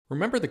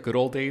Remember the good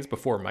old days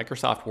before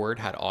Microsoft Word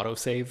had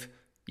autosave?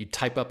 You'd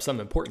type up some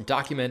important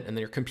document and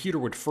then your computer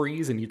would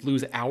freeze and you'd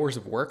lose hours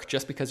of work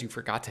just because you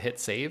forgot to hit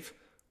save?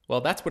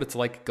 Well, that's what it's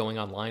like going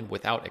online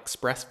without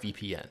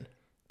ExpressVPN.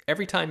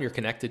 Every time you're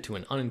connected to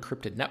an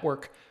unencrypted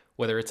network,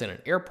 whether it's in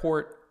an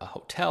airport, a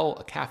hotel,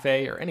 a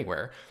cafe, or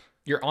anywhere,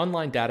 your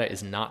online data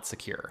is not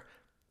secure.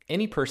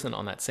 Any person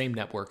on that same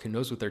network who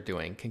knows what they're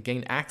doing can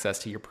gain access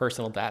to your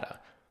personal data.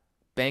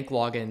 Bank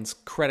logins,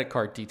 credit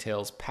card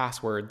details,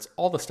 passwords,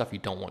 all the stuff you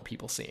don't want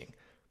people seeing.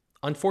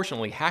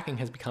 Unfortunately, hacking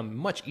has become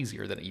much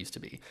easier than it used to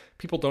be.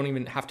 People don't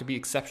even have to be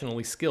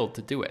exceptionally skilled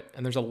to do it,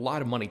 and there's a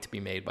lot of money to be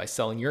made by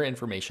selling your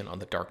information on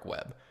the dark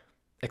web.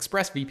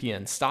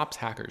 ExpressVPN stops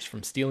hackers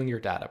from stealing your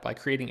data by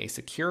creating a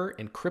secure,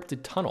 encrypted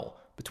tunnel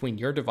between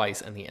your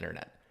device and the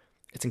internet.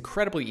 It's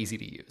incredibly easy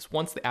to use.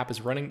 Once the app is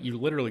running, you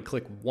literally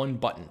click one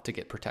button to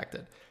get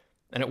protected.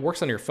 And it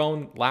works on your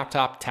phone,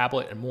 laptop,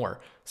 tablet, and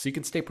more, so you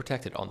can stay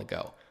protected on the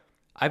go.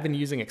 I've been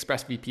using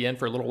ExpressVPN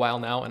for a little while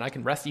now, and I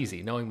can rest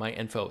easy knowing my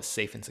info is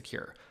safe and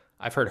secure.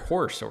 I've heard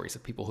horror stories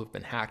of people who've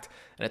been hacked,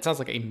 and it sounds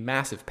like a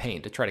massive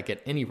pain to try to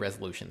get any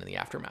resolution in the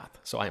aftermath,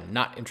 so I am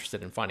not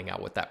interested in finding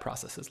out what that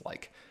process is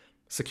like.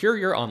 Secure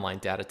your online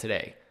data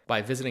today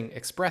by visiting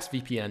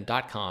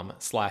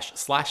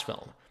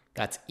expressvpn.com/film.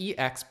 That's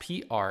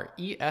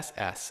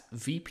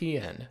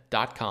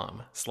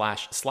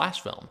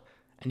expressvpn.com//film.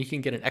 And you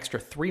can get an extra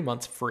 3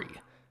 months free.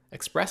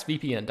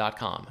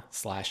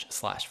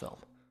 expressvpn.com//film.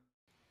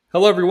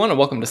 Hello, everyone, and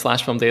welcome to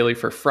Slash Film Daily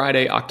for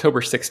Friday,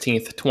 October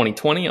 16th,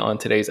 2020. On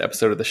today's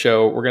episode of the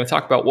show, we're going to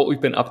talk about what we've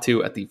been up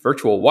to at the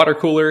virtual water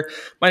cooler.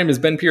 My name is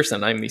Ben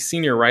Pearson. I'm the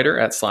senior writer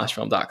at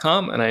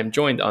slashfilm.com, and I am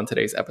joined on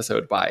today's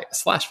episode by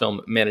Slash Film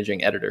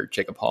managing editor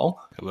Jacob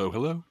Hall. Hello,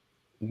 hello.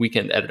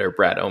 Weekend editor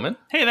Brad Oman.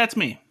 Hey, that's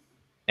me.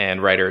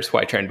 And writers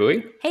Hoai-Tran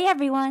Bui. Hey,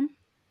 everyone.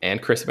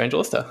 And Chris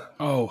Evangelista.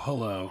 Oh,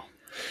 hello.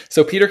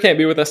 So Peter can't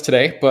be with us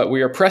today, but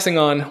we are pressing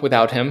on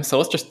without him. So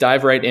let's just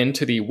dive right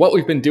into the what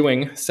we've been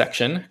doing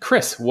section.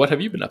 Chris, what have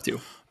you been up to?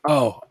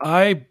 Oh,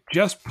 I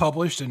just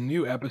published a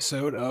new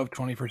episode of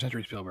 21st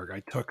Century Spielberg.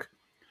 I took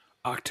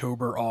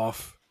October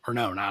off, or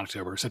no, not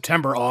October,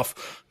 September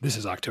off. This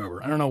is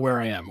October. I don't know where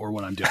I am or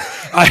what I'm doing.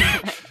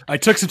 I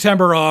took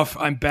September off.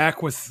 I'm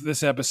back with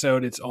this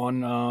episode. It's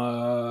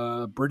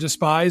on Bridge of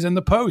Spies and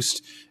The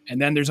Post. And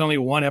then there's only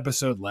one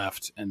episode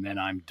left, and then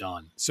I'm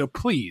done. So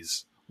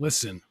please,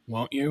 listen,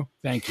 won't you?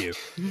 Thank you.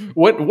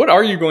 What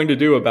are you going to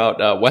do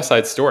about West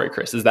Side Story,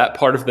 Chris? Is that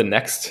part of the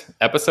next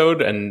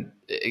episode? And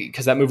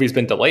because that movie's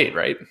been delayed,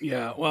 right?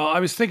 Yeah. Well, I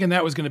was thinking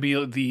that was going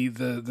to be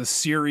the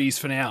series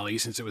finale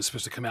since it was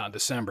supposed to come out in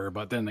December,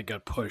 but then it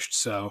got pushed.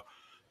 So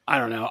I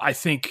don't know.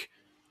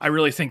 I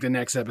really think the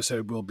next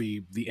episode will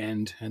be the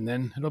end, and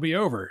then it'll be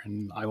over,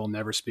 and I will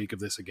never speak of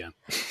this again.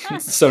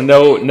 So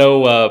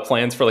no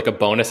plans for like a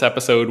bonus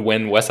episode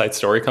when West Side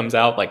Story comes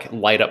out, like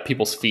light up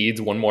people's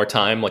feeds one more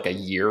time, like a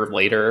year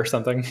later or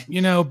something? You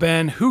know,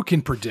 Ben, who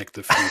can predict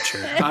the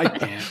future? I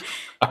can't.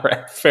 All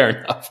right, fair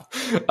enough.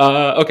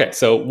 Okay,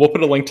 so we'll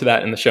put a link to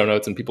that in the show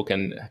notes, and people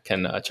can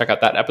check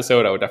out that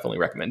episode. I would definitely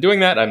recommend doing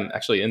that. I'm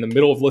actually in the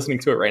middle of listening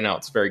to it right now.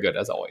 It's very good,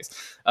 as always.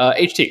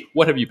 HT,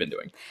 what have you been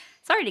doing?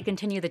 Sorry to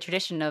continue the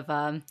tradition of,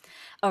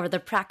 or the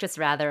practice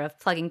rather, of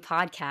plugging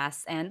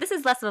podcasts. And this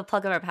is less of a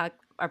plug of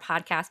our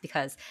podcast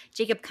because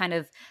Jacob kind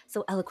of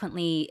so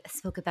eloquently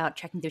spoke about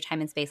Trekking Through Time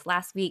and Space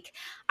last week.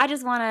 I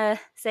just want to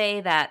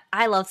say that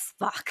I love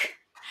Spock.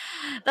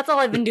 That's all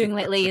I've been doing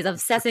lately is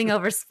obsessing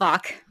over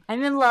Spock.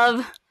 I'm in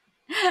love.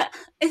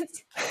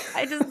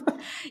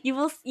 You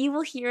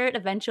will hear it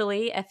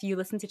eventually if you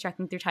listen to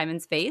Trekking Through Time and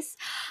Space,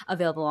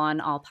 available on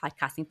all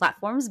podcasting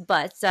platforms.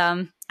 But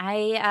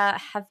I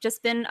have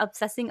just been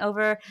obsessing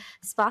over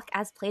Spock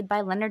as played by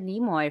Leonard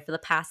Nimoy for the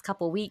past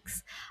couple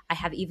weeks. I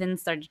have even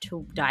started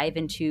to dive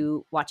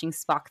into watching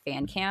Spock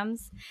fan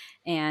cams,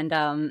 and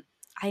I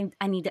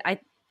need a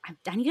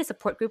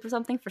support group or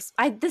something for.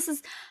 I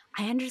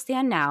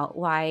understand now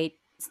why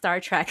Star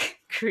Trek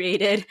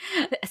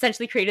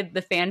essentially created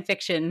the fan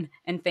fiction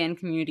and fan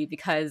community,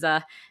 because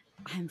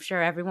I'm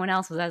sure everyone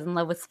else was as in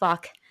love with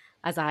Spock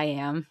as I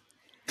am.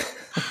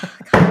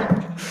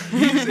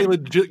 He's a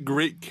legit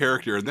great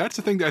character, and that's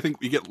the thing that I think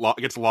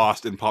gets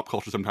lost in pop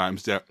culture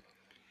sometimes, that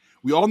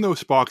we all know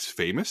Spock's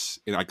famous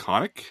and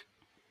iconic,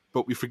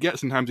 but we forget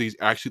sometimes that he's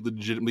actually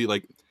legitimately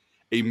like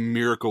a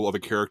miracle of a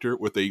character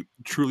with a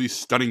truly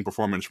stunning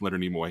performance from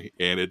Leonard Nimoy,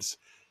 and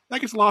that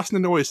gets lost in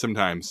the noise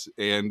sometimes.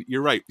 And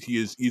you're right, he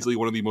is easily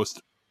one of the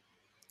most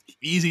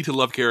easy to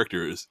love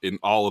characters in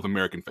all of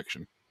American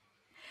fiction.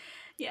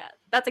 Yeah,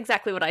 that's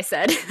exactly what I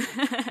said.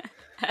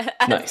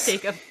 Nice.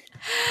 Jacob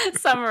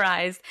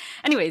summarized.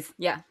 Anyways,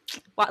 yeah,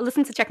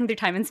 listen to Checking Through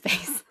Time and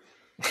Space.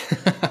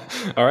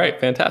 All right,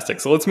 fantastic.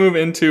 So let's move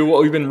into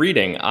what we've been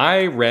reading.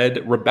 I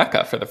read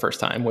Rebecca for the first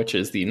time, which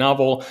is the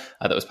novel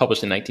that was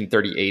published in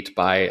 1938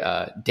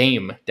 by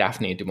Dame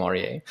Daphne du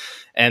Maurier.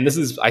 And this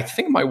is, I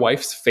think, my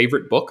wife's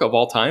favorite book of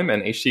all time.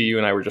 And HTU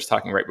and I were just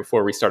talking right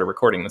before we started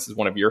recording. This is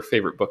one of your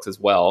favorite books as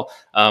well.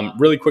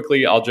 Really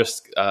quickly, I'll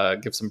just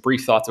give some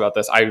brief thoughts about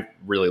this. I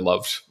really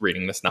loved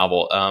reading this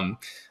novel.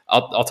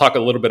 I'll talk a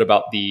little bit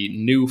about the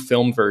new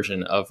film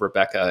version of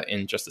Rebecca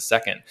in just a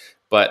second.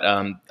 But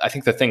I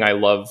think the thing I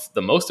love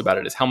the most about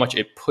it is how much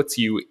it puts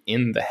you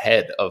in the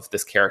head of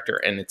this character.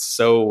 And it's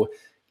so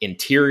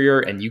interior,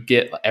 and you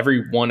get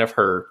every one of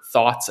her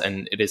thoughts.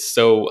 And it is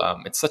so,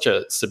 it's such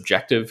a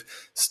subjective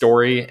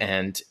story.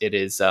 And it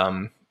is,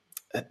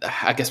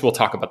 I guess we'll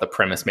talk about the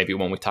premise maybe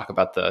when we talk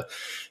about the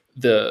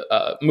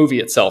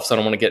movie itself, so I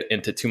don't want to get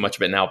into too much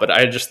of it now, but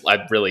I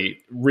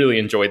really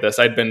enjoyed this.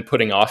 I'd been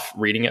putting off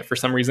reading it for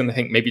some reason. I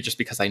think maybe just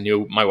because I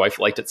knew my wife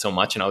liked it so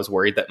much, and I was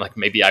worried that like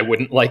maybe I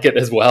wouldn't like it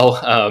as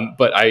well.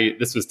 But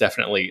this was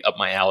definitely up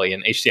my alley.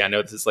 And HC, I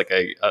know this is like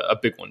a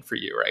big one for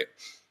you, right?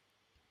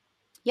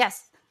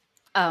 Yes.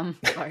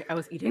 Sorry, I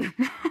was eating.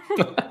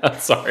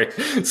 Sorry,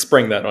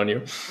 sprang that on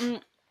you.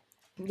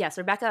 Yes,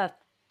 Rebecca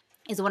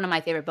is one of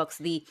my favorite books.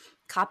 The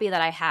copy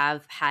that I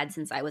have had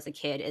since I was a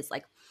kid is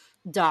like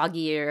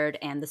dog-eared,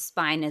 and the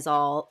spine is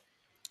all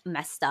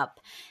messed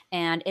up,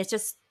 and it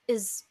just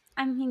is,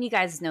 I mean, you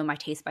guys know my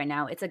taste by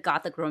now. It's a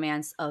gothic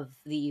romance of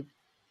the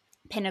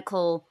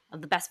pinnacle of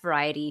the best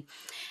variety,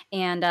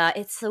 and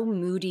it's so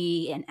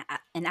moody and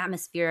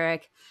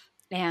atmospheric,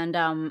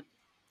 and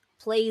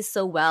plays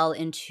so well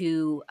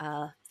into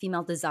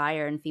female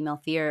desire and female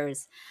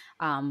fears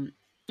in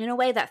a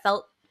way that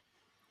felt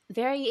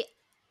very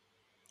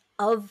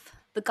of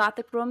the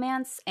gothic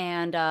romance,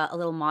 and a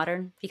little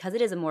modern, because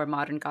it is a more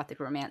modern gothic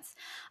romance,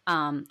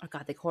 or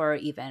gothic horror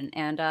even.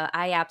 And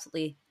I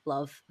absolutely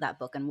love that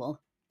book, and will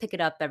pick it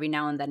up every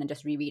now and then and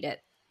just reread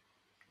it.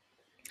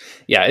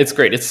 Yeah, it's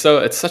great. It's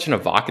such an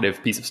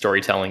evocative piece of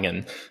storytelling,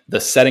 and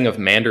the setting of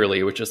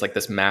Manderley, which is like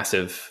this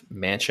massive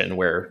mansion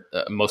where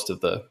most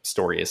of the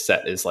story is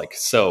set, is like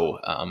so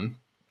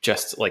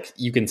just like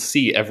you can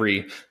see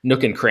every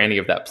nook and cranny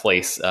of that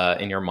place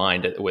in your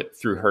mind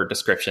through her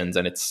descriptions,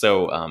 and it's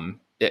so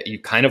you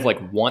kind of like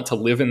want to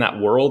live in that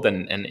world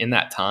and in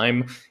that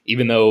time,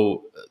 even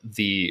though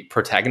the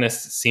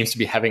protagonist seems to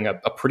be having a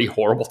pretty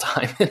horrible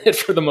time in it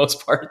for the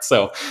most part.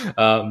 So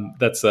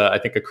that's I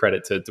think a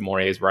credit to du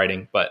Maurier's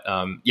writing. But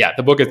yeah,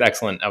 the book is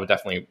excellent. I would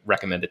definitely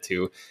recommend it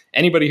to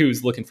anybody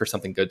who's looking for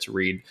something good to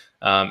read.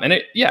 And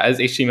it, yeah, as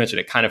HG mentioned,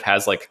 it kind of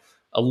has like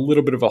a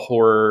little bit of a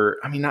horror.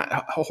 I mean,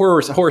 not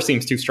horror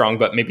seems too strong,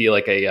 but maybe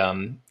like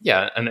an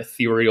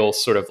ethereal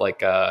sort of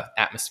like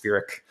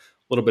atmospheric,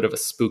 little bit of a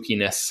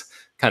spookiness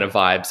kind of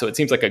vibe. So it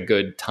seems like a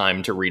good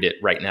time to read it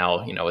right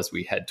now, you know, as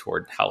we head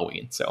toward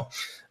Halloween. So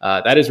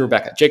that is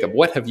Rebecca. Jacob,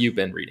 what have you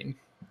been reading?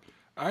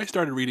 I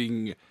started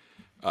reading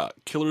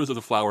Killers of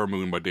the Flower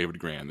Moon by David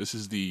Grann. This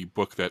is the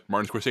book that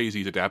Martin Scorsese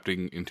is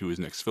adapting into his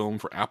next film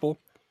for Apple.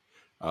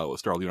 Will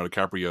star Leonardo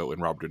DiCaprio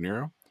and Robert De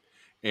Niro.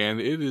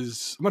 And it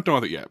is, I'm not done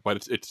with it yet,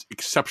 but it's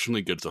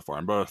exceptionally good so far.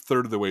 I'm about a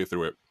third of the way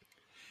through it.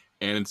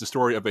 And it's the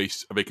story of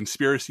a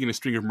conspiracy and a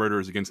string of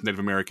murders against Native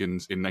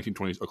Americans in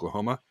 1920s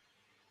Oklahoma.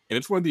 And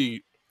it's one of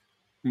the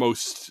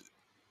most,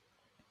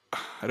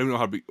 I don't know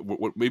how to be,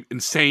 what maybe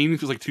insane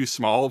feels like too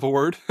small of a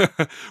word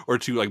or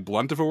too like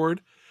blunt of a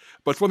word,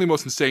 but it's one of the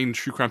most insane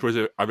true crime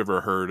stories I've ever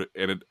heard,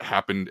 and it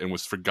happened and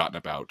was forgotten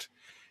about.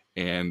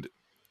 And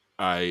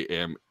I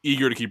am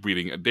eager to keep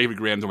reading. David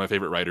Grann's one of my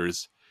favorite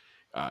writers.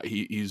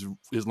 He's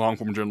his long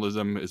form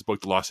journalism, his book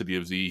The Lost City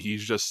of Z.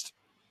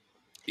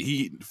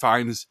 He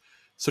finds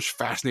such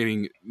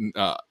fascinating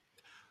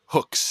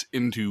hooks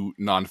into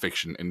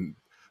nonfiction and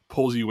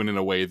pulls you in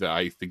a way that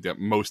I think that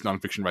most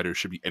nonfiction writers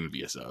should be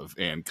envious of.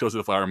 And Killers of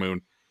the Flower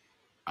Moon,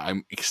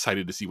 I'm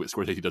excited to see what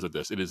Scorsese does with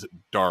this. It is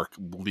dark,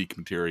 bleak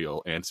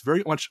material, and it's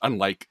very much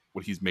unlike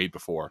what he's made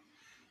before.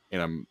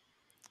 And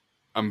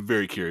I'm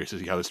very curious to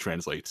see how this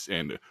translates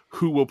and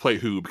who will play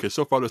who, because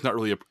so far there's not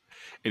really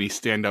any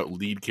standout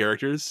lead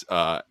characters.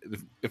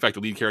 In fact,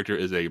 the lead character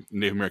is a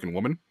Native American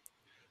woman.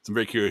 So I'm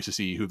very curious to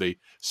see who they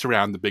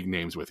surround the big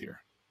names with here.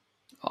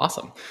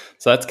 Awesome.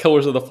 So that's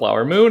Killers of the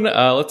Flower Moon.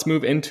 Let's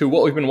move into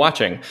what we've been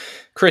watching.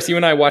 Chris, you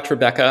and I watched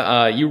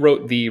Rebecca. You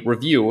wrote the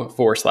review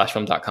for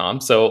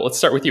slashfilm.com. So let's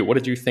start with you. What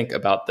did you think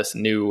about this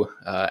new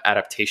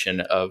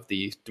adaptation of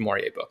the du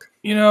Maurier book?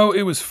 You know,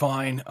 it was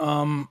fine.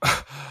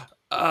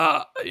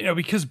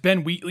 Because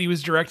Ben Wheatley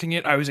was directing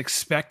it, I was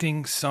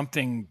expecting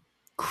something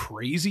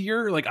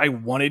crazier. Like I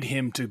wanted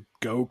him to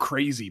go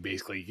crazy,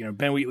 basically. You know,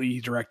 Ben Wheatley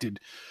directed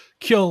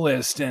Kill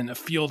List and A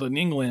Field in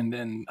England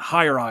and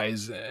High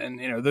Rise,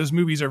 and you know those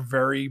movies are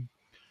very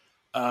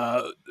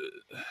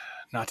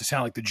not to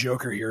sound like the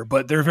Joker here,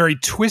 but they're very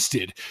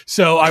twisted.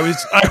 So I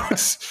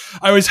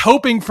was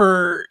hoping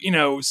for, you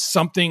know,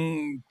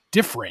 something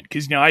different,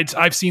 because you know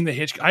I've seen the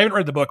Hitchcock. I haven't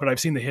read the book, but I've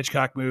seen the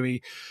Hitchcock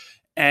movie,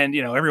 and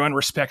you know everyone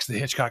respects the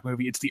Hitchcock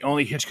movie. It's the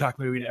only Hitchcock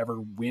movie to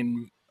ever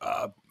win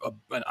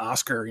an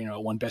Oscar, you know,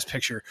 won Best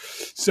Picture.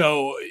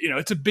 So, you know,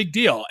 it's a big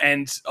deal.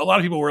 And a lot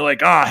of people were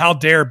like, how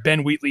dare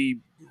Ben Wheatley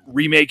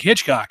remake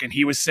Hitchcock? And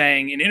he was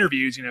saying in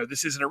interviews, you know,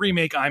 this isn't a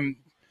remake. I'm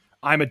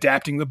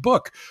adapting the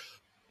book.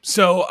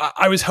 So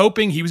I was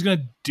hoping he was going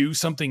to do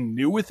something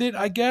new with it,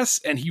 I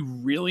guess. And he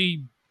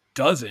really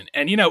doesn't.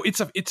 And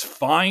it's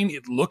fine.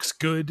 It looks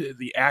good.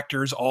 The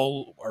actors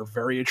all are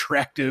very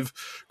attractive.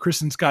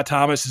 Kristen Scott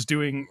Thomas is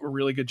doing a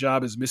really good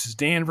job as Mrs.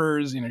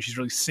 Danvers. She's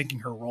really sinking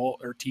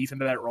her teeth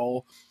into that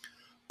role.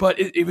 But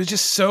it was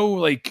just so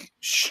like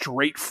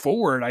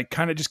straightforward. I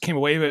kind of just came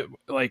away with it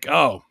like,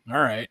 oh,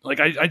 all right. Like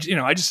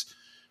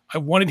I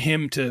wanted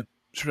him to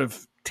sort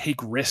of take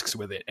risks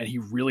with it, and he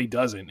really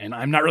doesn't. And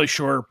I'm not really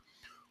sure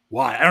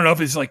why. I don't know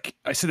if it's like,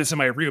 I said this in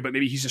my review, but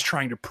maybe he's just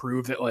trying to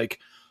prove that like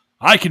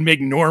I can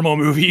make normal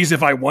movies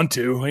if I want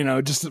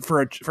to, just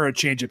for a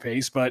change of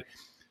pace. But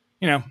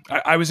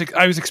I was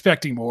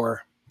expecting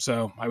more,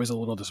 so I was a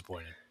little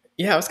disappointed.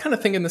 Yeah, I was kind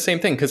of thinking the same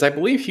thing, because I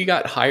believe he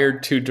got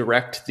hired to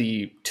direct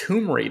the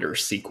Tomb Raider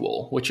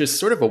sequel, which is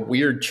sort of a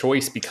weird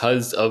choice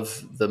because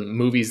of the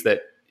movies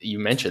that you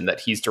mentioned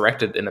that he's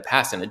directed in the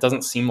past. And it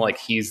doesn't seem like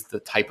he's the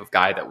type of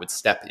guy that would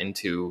step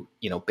into,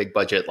 big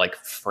budget, like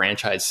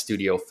franchise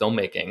studio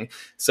filmmaking.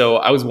 So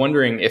I was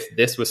wondering if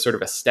this was sort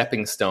of a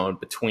stepping stone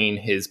between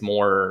his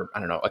more,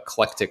 I don't know,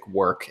 eclectic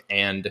work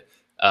and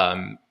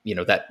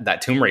that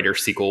Tomb Raider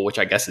sequel, which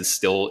I guess is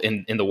still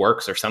in the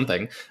works or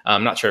something.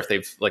 I'm not sure if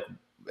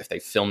they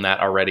filmed that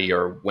already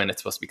or when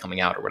it's supposed to be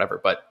coming out or whatever.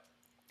 But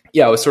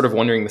yeah, I was sort of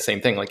wondering the same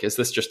thing. Like, is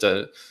this just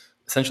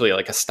essentially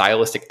like a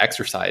stylistic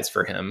exercise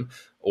for him,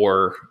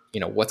 or,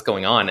 what's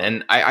going on?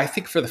 And I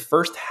think for the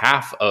first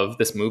half of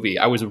this movie,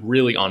 I was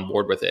really on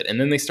board with it. And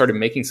then they started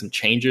making some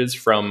changes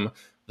from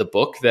the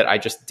book that I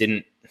just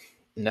didn't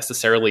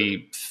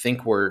necessarily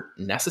think were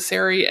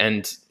necessary.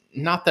 And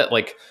not that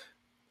like,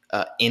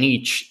 any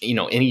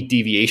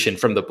deviation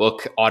from the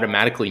book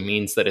automatically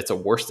means that it's a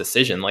worse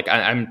decision. Like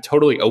I'm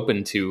totally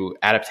open to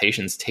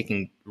adaptations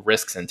taking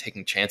risks and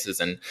taking chances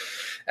and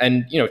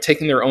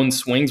taking their own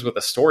swings with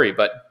a story.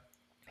 But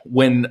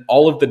when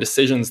all of the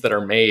decisions that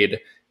are made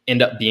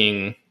end up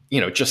being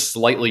just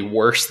slightly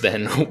worse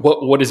than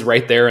what is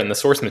right there in the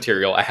source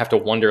material, I have to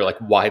wonder like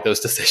why those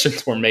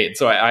decisions were made.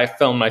 So I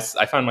found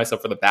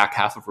myself for the back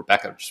half of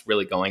Rebecca just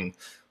really going,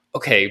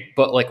 okay,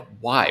 but like,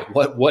 why?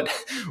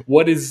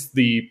 What is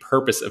the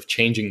purpose of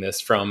changing this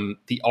from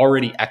the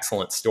already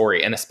excellent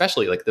story? And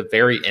especially like the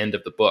very end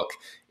of the book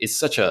is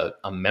such a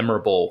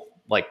memorable,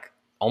 like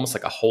almost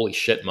like a holy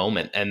shit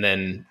moment. And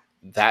then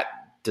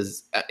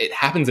it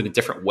happens in a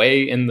different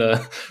way in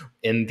the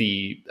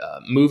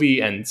movie,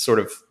 and sort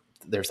of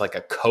there's like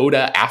a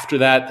coda after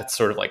that that's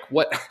sort of like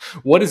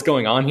what is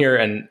going on here.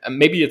 And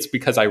maybe it's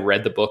because I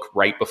read the book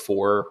right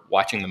before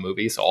watching the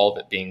movie, so all of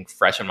it being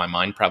fresh in my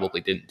mind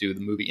probably didn't do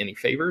the movie any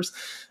favors.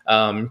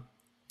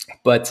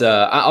 But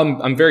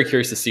I'm very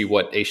curious to see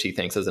what HT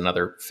thinks as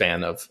another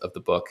fan of the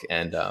book,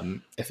 and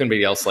if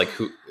anybody else like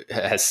who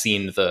has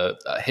seen the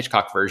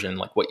Hitchcock version,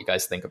 like what you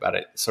guys think about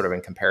it, sort of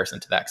in comparison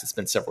to that, because it's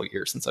been several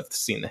years since I've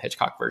seen the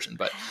Hitchcock version.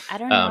 But I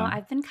don't know.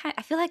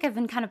 I feel like I've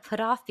been kind of put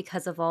off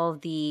because of all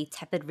of the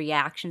tepid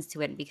reactions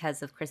to it, and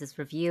because of Chris's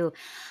review.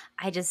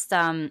 I just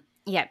I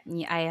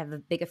have a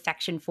big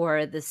affection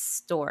for this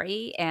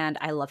story, and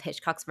I love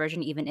Hitchcock's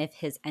version, even if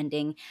his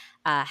ending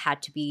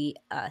had to be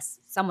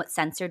somewhat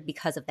censored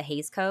because of the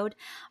Hays Code.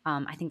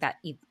 I think that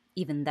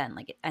even then,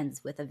 like, it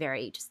ends with a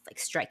very just like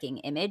striking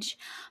image.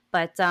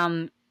 But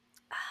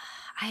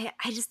I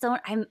just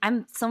don't.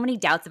 I'm so many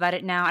doubts about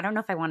it now. I don't know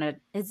if I want to.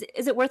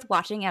 Is it worth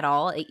watching at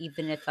all,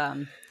 even if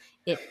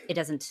it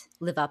doesn't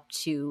live up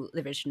to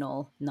the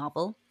original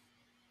novel?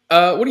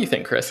 What do you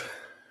think, Chris?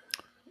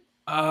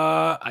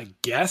 I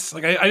guess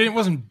like I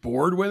wasn't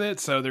bored with it.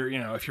 So there,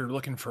 if you're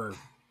looking for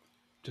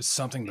just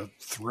something to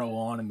throw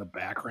on in the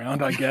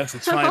background, I guess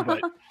it's fine.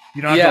 But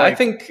you don't. Yeah, I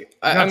think.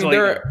 I mean,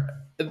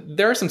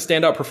 there are some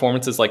standout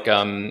performances. Like,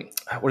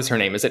 what is her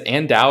name? Is it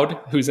Ann Dowd,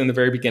 who's in the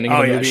very beginning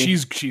of the movie?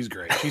 She's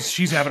great.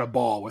 She's having a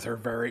ball with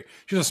her.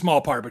 She's a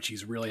small part, but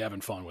she's really having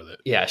fun with it.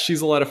 Yeah,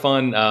 she's a lot of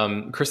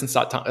fun. Kristen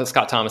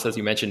Scott Thomas, as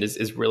you mentioned,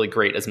 is really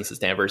great as Mrs.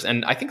 Danvers.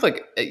 And I think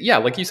like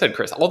you said,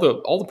 Chris, all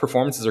the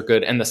performances are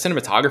good, and the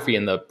cinematography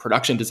and the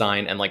production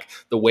design and like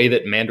the way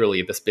that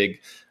Manderley, this big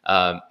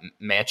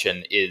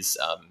mansion, is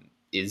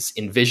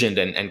envisioned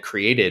and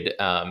created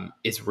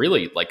is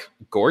really like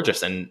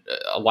gorgeous, and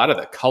a lot of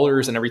the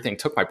colors and everything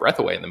took my breath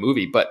away in the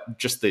movie. But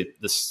just the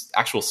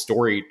actual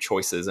story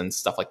choices and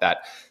stuff like that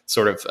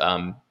sort of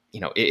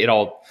it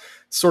all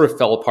sort of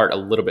fell apart a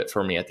little bit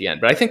for me at the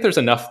end. But I think there's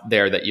enough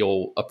there that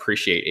you'll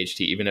appreciate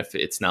HT, even if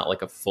it's not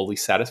like a fully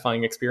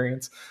satisfying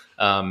experience.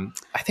 I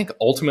think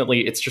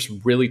ultimately it's just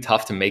really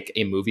tough to make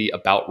a movie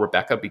about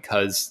Rebecca,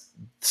 because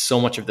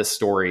so much of this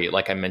story,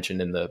 like I mentioned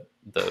in the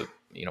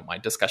my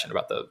discussion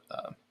about the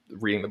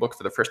reading the book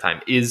for the first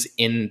time, is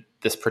in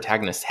this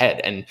protagonist's head.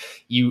 And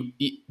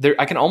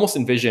I can almost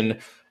envision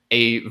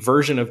a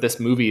version of this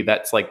movie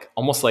that's like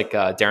almost like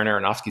Darren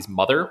Aronofsky's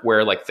Mother,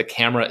 where like the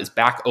camera is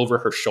back over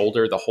her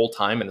shoulder the whole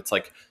time, and it's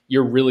like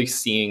you're really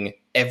seeing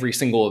every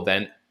single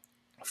event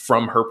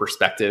from her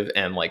perspective.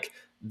 And like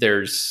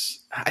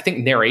I think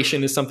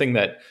narration is something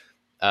that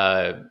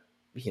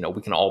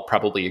we can all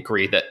probably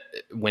agree that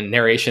when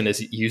narration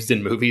is used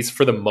in movies,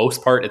 for the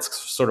most part, it's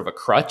sort of a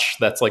crutch.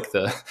 That's like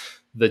the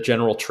the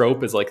general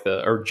trope is like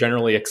or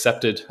generally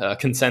accepted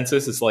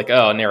consensus is like,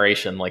 oh,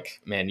 narration, like,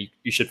 man,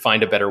 you should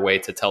find a better way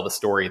to tell the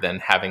story than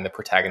having the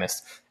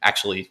protagonist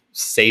actually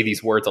say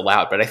these words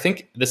aloud. But I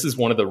think this is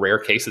one of the rare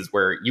cases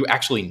where you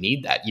actually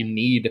need that. You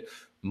need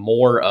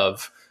more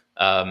of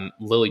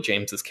Lily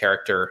James's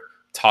character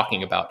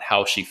talking about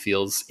how she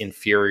feels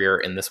inferior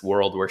in this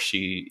world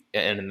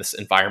and in this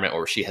environment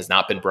where she has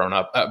not been brought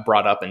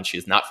up, and she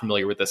is not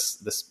familiar with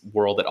this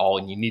world at all.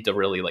 And you need to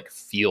really like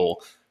feel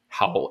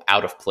how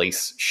out of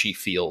place she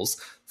feels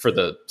for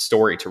the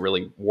story to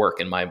really work,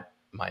 in my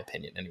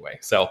opinion anyway.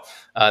 So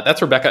that's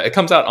Rebecca. It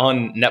comes out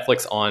on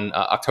Netflix on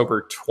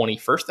October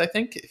 21st, I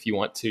think, if you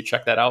want to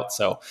check that out.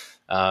 So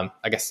I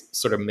guess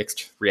sort of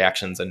mixed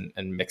reactions and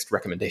mixed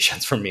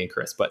recommendations from me and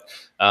Chris. But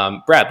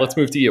Brad, let's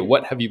move to you.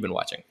 What have you been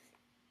watching?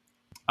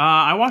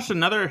 I watched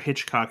another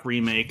Hitchcock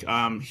remake,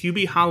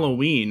 Hubie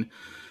Halloween.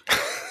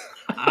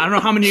 I don't know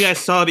how many of you guys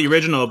saw the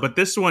original, but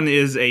this one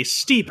is a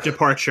steep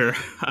departure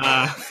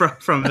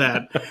from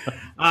that.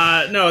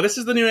 No, this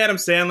is the new Adam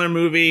Sandler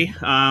movie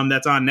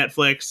that's on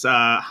Netflix,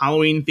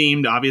 Halloween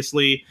themed,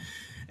 obviously.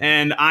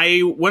 And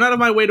I went out of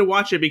my way to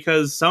watch it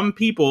because some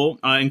people,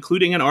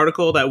 including an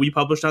article that we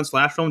published on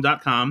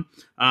slashfilm.com,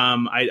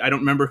 I don't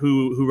remember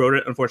who wrote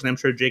it. Unfortunately, I'm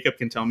sure Jacob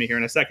can tell me here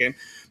in a second.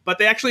 But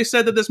they actually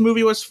said that this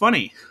movie was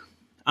funny.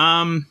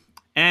 I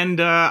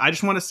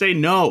just want to say,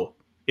 no,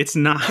 it's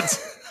not.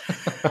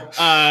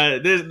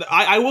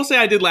 I will say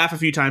I did laugh a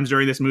few times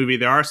during this movie.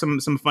 There are some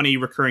funny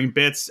recurring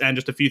bits and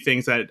just a few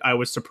things that I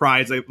was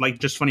surprised, like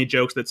just funny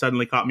jokes that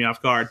suddenly caught me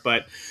off guard.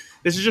 But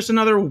this is just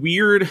another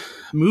weird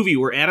movie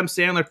where Adam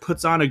Sandler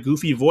puts on a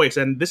goofy voice.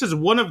 And this is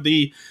one of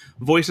the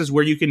voices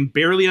where you can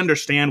barely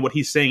understand what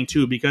he's saying,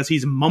 too, because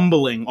he's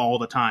mumbling all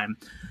the time.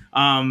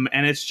 And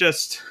it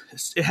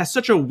has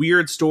such a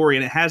weird story,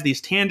 and it has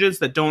these tangents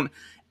that don't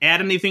add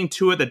anything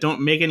to it, that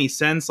don't make any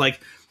sense.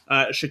 Like,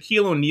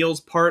 Shaquille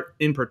O'Neal's part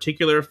in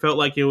particular felt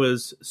like it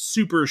was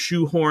super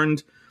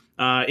shoehorned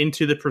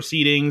into the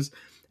proceedings.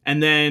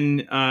 And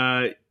then,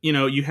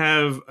 you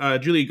have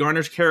Julia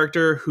Garner's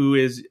character, who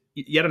is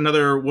yet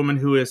another woman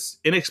who is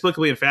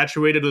inexplicably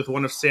infatuated with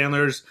one of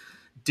Sandler's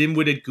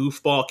dim-witted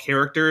goofball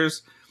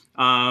characters.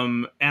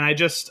 And I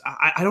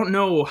don't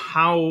know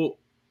how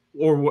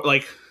or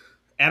like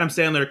Adam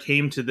Sandler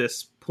came to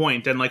this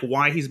point and like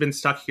why he's been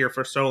stuck here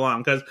for so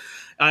long. Because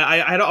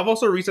I've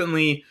also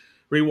recently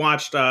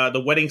rewatched The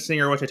Wedding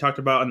Singer, which I talked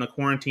about in the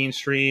quarantine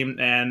stream,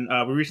 and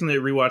we recently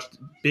rewatched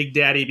Big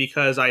Daddy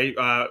because I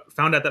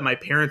found out that my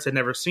parents had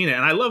never seen it,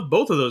 and I love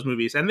both of those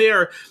movies, and they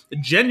are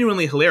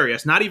genuinely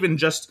hilarious. Not even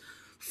just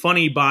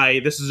funny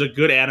by this is a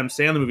good Adam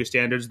Sandler movie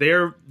standards;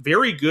 they're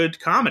very good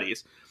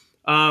comedies.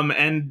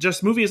 And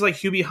just movies like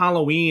Hubie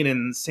Halloween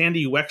and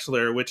Sandy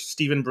Wexler, which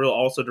Stephen Brill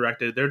also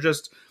directed, they're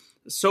just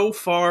so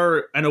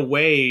far and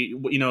away,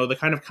 the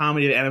kind of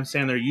comedy that Adam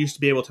Sandler used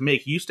to be able to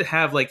make. He used to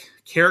have like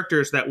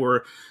characters that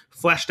were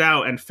fleshed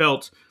out and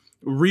felt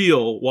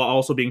real while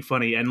also being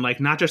funny, and like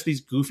not just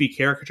these goofy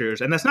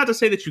caricatures. And that's not to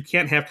say that you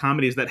can't have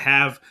comedies that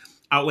have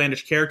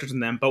outlandish characters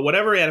in them, but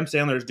whatever Adam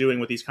Sandler is doing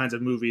with these kinds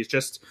of movies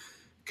just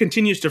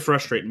continues to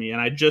frustrate me.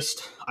 And I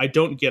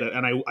don't get it.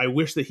 And I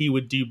wish that he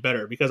would do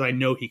better because I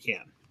know he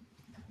can.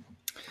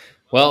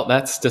 Well,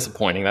 that's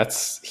disappointing.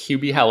 That's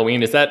Hubie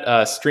Halloween. Is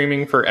that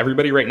streaming for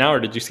everybody right now, or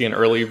did you see an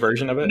early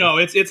version of it? No,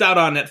 it's out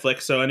on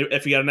Netflix. So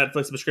if you got a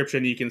Netflix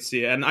subscription, you can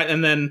see it.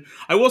 And then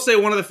I will say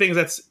one of the things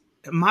that's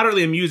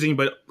moderately amusing,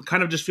 but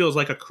kind of just feels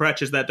like a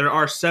crutch, is that there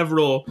are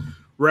several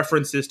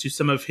references to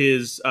some of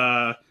his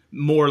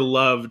more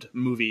loved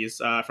movies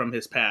from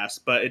his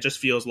past, but it just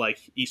feels like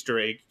Easter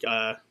egg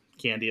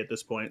candy at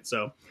this point.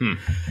 So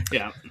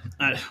yeah.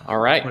 All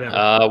right.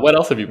 What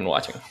else have you been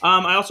watching?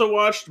 I also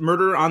watched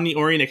Murder on the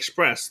Orient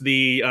Express,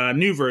 the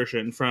new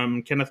version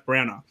from Kenneth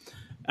Branagh,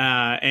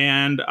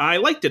 and I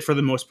liked it for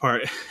the most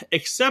part,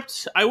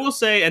 except I will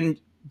say, and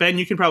Ben,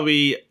 you can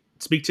probably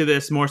speak to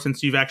this more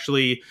since you've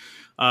actually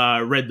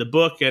read the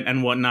book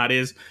and whatnot,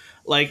 is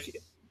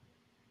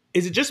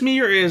it just me,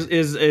 or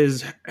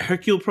is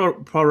Hercule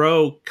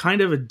Poirot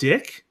kind of a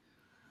dick?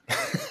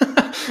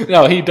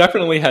 No, he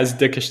definitely has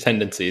dickish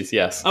tendencies.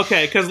 Yes.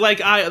 Okay, because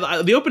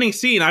the opening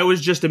scene, I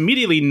was just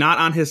immediately not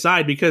on his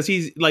side because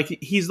he's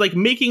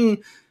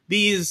making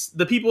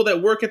the people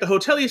that work at the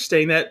hotel he's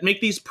staying at make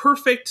these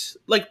perfect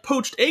like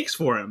poached eggs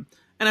for him,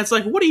 and it's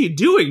like, what are you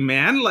doing,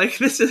 man? Like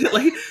this is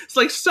like it's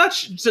like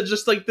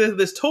just like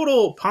this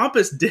total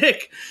pompous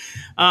dick,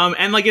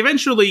 and like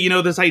eventually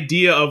this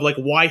idea of like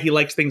why he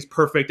likes things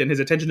perfect and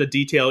his attention to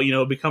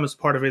detail becomes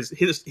part of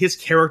his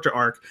character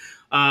arc.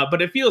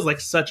 But it feels like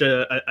such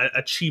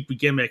a cheap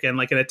gimmick and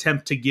like an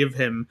attempt to give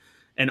him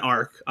an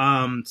arc.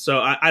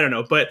 So I don't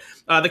know. But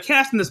the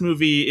cast in this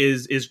movie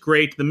is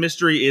great. The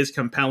mystery is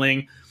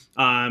compelling.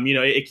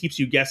 It keeps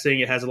you guessing.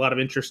 It has a lot of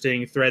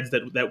interesting threads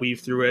that weave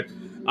through it.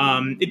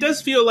 It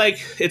does feel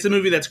like it's a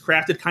movie that's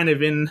crafted kind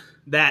of in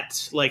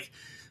that like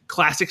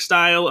classic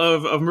style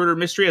of murder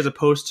mystery as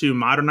opposed to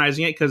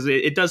modernizing it, because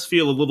it does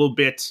feel a little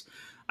bit,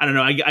 I don't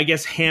know, I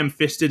guess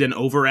ham-fisted and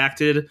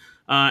overacted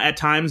at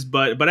times,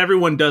 but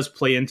everyone does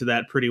play into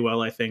that pretty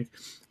well, I think.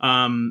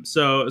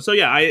 So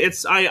yeah,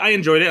 I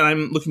enjoyed it, and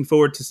I'm looking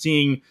forward to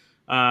seeing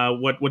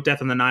what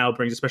Death on the Nile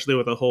brings, especially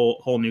with a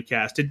whole new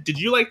cast. Did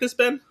you like this,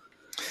 Ben?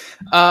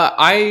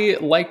 I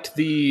liked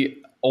the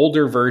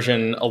older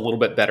version a little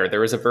bit better.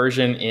 There was a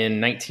version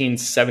in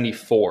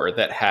 1974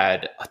 that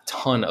had a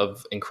ton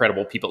of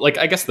incredible people. Like,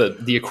 I guess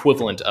the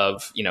equivalent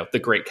of, the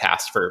great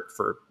cast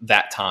for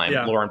that time.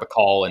 Yeah. Lauren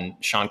Bacall and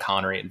Sean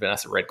Connery and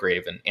Vanessa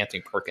Redgrave and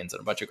Anthony Perkins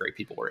and a bunch of great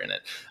people were in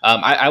it.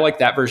 I like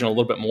that version a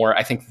little bit more.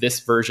 I think this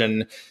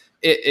version,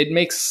 it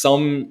makes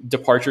some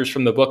departures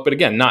from the book, but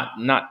again,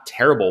 not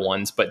terrible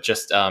ones, but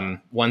just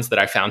ones that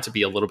I found to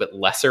be a little bit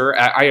lesser.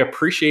 I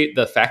appreciate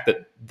the fact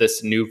that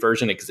this new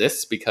version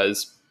exists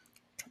because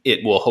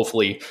it will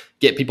hopefully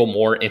get people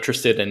more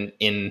interested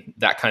in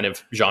that kind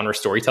of genre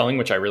storytelling,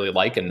 which I really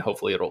like. And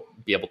hopefully it'll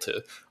be able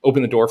to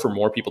open the door for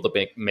more people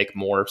to make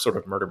more sort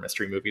of murder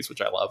mystery movies, which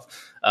I love.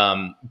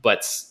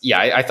 But yeah,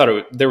 I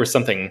thought there was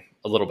something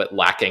a little bit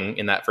lacking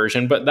in that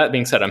version. But that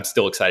being said, I'm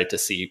still excited to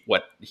see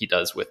what he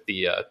does with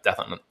the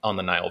Death on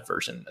the Nile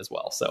version as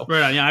well. So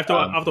right on, yeah,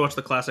 I'll have to watch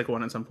the classic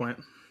one at some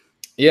point.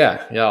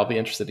 Yeah, I'll be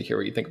interested to hear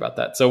what you think about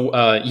that.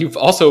 So you've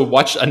also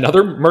watched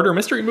another murder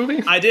mystery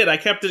movie? I did. I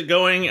kept it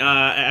going.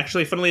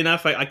 Actually, funnily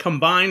enough, I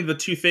combined the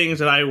two things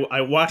that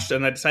I watched,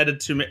 and I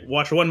decided to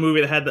watch one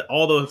movie that had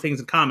all those things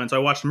in common. So I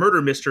watched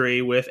Murder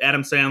Mystery with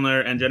Adam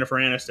Sandler and Jennifer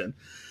Aniston.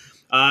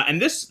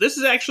 And this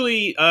is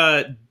actually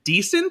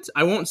decent.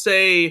 I won't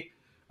say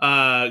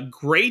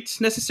great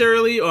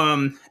necessarily.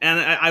 And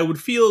I would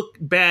feel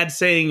bad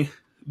saying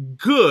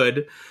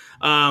good.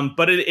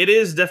 But it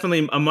is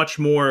definitely a much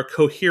more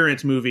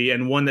coherent movie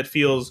and one that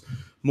feels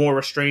more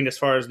restrained as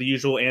far as the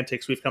usual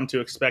antics we've come to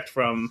expect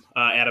from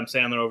Adam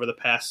Sandler over the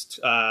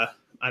past,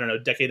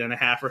 decade and a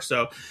half or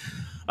so.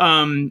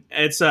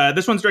 It's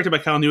this one's directed by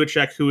Kyle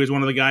Newacheck, who is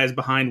one of the guys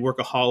behind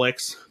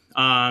Workaholics.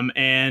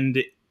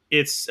 And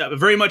it's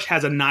very much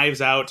has a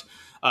Knives Out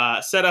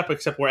setup,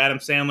 except where Adam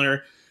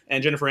Sandler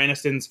and Jennifer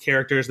Aniston's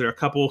characters, they're a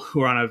couple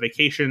who are on a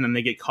vacation and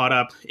they get caught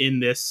up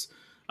in this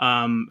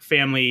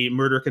family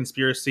murder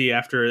conspiracy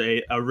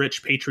after a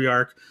rich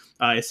patriarch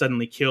is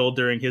suddenly killed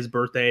during his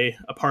birthday,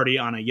 a party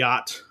on a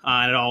yacht,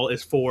 and it all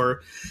is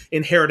for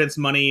inheritance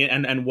money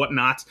and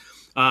whatnot.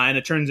 And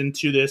it turns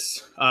into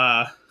this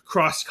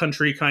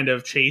cross-country kind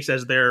of chase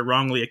as they're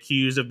wrongly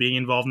accused of being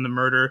involved in the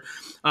murder.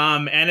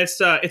 And it's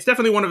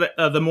definitely one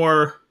of the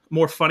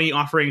more funny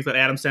offerings that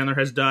Adam Sandler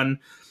has done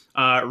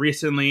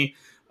recently.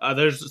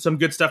 There's some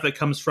good stuff that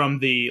comes from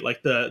the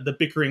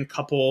bickering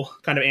couple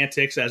kind of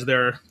antics as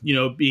they're,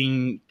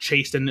 being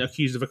chased and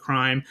accused of a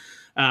crime.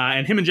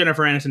 And him and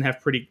Jennifer Aniston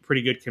have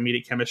pretty good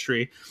comedic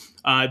chemistry.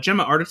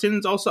 Gemma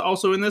Arterton's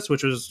also in this,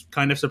 which was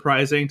kind of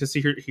surprising to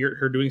see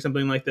her doing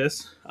something like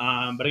this.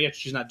 But I guess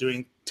she's not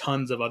doing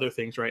tons of other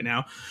things right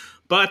now.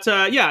 But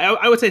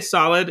I would say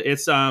solid.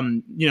 It's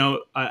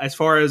as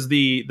far as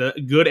the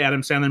good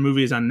Adam Sandler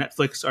movies on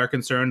Netflix are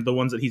concerned, the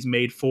ones that he's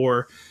made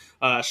for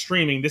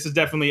streaming, this is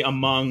definitely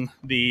among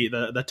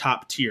the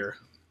top tier.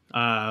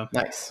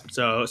 Nice.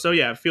 So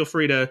yeah, feel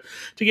free to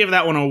give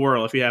that one a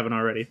whirl if you haven't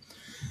already.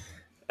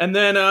 And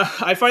then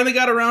I finally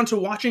got around to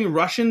watching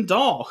Russian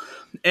Doll,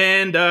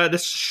 and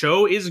this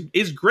show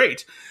is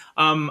great.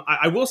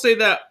 I will say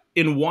that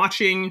in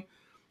watching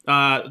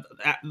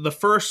the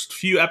first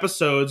few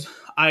episodes,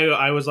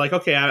 I was like,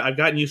 okay, I've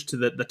gotten used to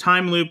the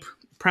time loop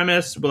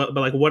premise, but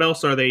like, what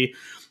else are they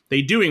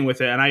doing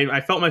with it? And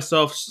I felt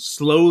myself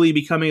slowly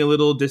becoming a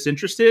little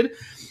disinterested.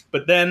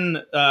 But then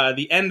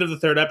the end of the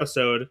third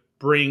episode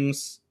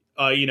brings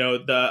a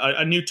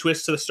new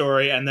twist to the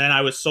story, and then I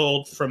was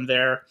sold from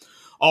there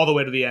all the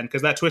way to the end,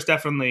 because that twist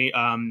definitely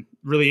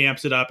really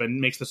amps it up and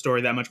makes the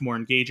story that much more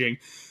engaging.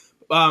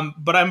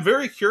 But I'm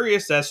very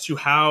curious as to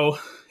how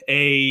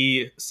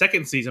a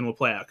second season will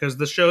play out, because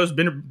the show's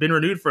been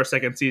renewed for a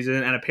second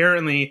season, and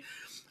apparently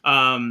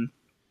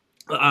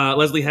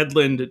Leslie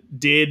Headland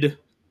did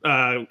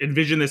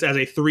envision this as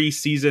a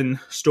 3-season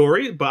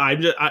story,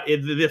 but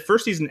the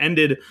first season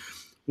ended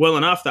well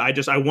enough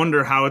that I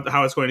wonder how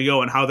it's going to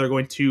go and how they're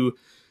going to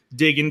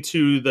dig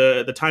into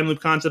the time loop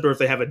concept, or if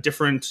they have a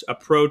different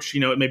approach,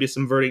 maybe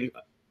subverting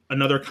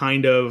another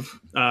kind of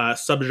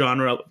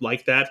subgenre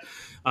like that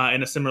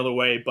in a similar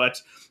way.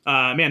 But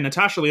man,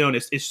 Natasha Lyonne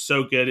is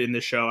so good in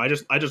this show. I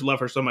just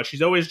love her so much.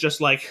 She's always just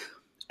like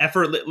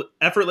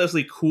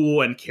effortlessly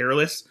cool and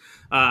careless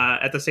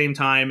at the same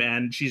time,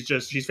 and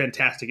she's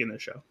fantastic in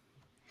this show.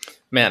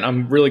 Man,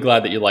 I'm really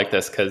glad that you like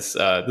this, because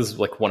this is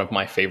like one of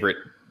my favorite.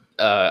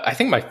 I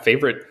think my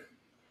favorite.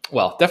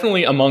 Well,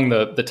 definitely among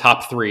the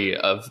top 3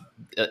 of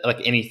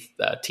like any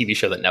TV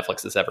show that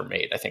Netflix has ever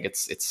made. I think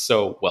it's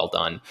so well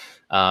done.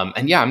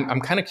 And yeah, I'm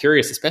kind of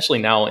curious, especially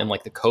now in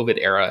like the COVID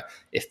era,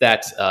 if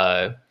that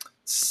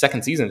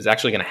second season is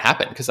actually going to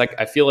happen. Because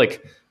I feel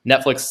like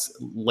Netflix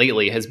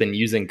lately has been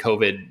using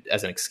COVID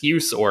as an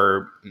excuse,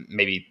 or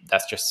maybe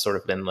that's just sort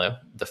of been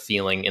the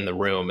feeling in the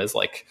room, is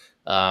like,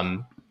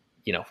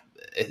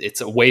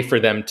 it's a way for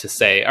them to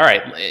say, all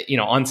right,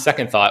 on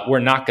second thought, we're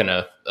not going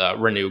to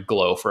renew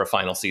Glow for a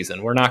final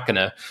season. We're not going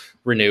to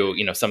renew,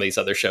 some of these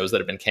other shows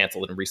that have been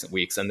canceled in recent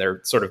weeks, and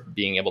they're sort of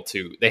being able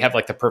to, they have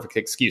like the perfect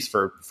excuse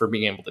for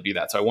being able to do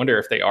that. So I wonder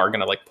if they are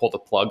going to like pull the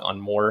plug on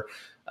more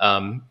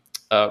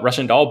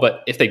Russian Doll.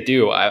 But if they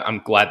do, I'm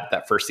glad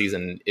that first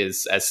season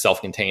is as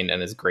self-contained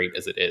and as great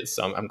as it is.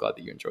 So I'm glad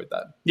that you enjoyed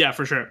that. Yeah,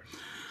 for sure.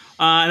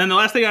 And then the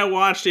last thing I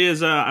watched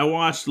is I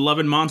watched Love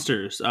and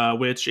Monsters,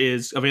 which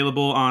is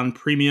available on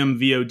premium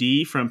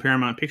VOD from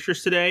Paramount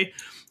Pictures today.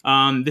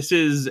 This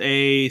is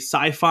a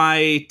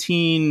sci-fi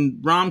teen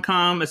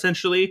rom-com,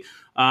 essentially.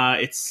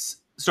 It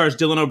stars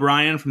Dylan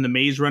O'Brien from the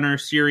Maze Runner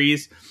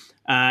series,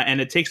 and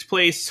it takes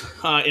place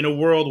in a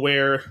world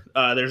where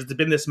there's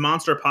been this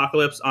monster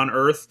apocalypse on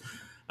Earth,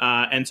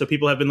 and so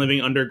people have been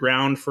living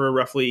underground for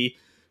roughly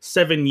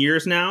 7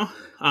 years now.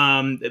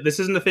 This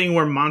isn't a thing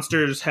where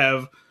monsters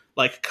have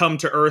like come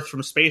to Earth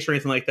from space or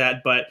anything like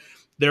that, but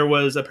there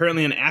was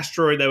apparently an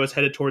asteroid that was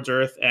headed towards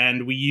Earth,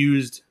 and we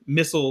used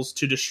missiles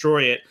to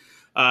destroy it.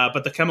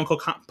 But the chemical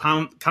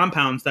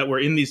compounds that were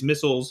in these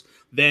missiles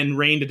then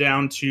rained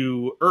down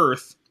to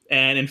Earth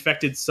and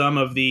infected some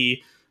of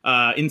the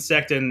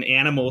insect and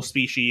animal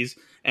species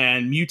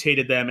and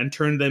mutated them and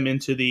turned them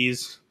into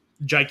these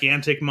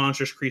gigantic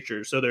monstrous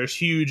creatures. So there's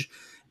huge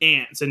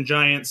ants and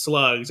giant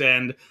slugs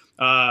and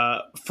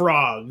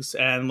frogs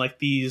and like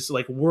these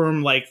like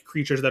worm-like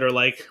creatures that are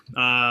like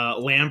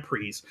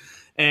lampreys.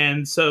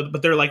 And so,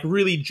 but they're like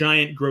really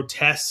giant,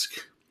 grotesque,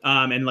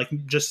 and like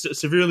just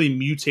severely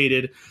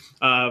mutated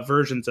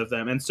versions of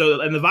them. And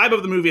so, and the vibe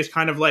of the movie is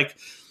kind of like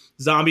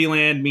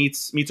Zombieland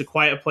meets A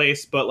Quiet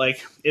Place, but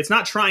like it's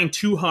not trying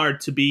too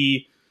hard to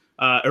be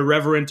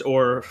irreverent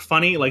or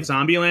funny like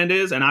Zombieland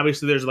is. And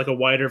obviously there's like a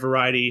wider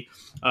variety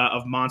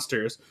of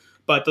monsters.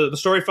 But the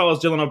story follows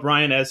Dylan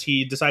O'Brien as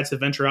he decides to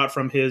venture out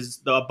from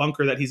the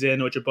bunker that he's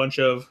in, which a bunch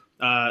of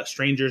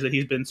strangers that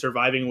he's been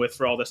surviving with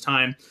for all this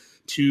time,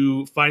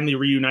 to finally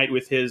reunite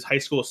with his high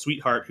school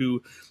sweetheart,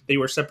 who they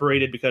were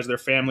separated because their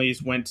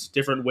families went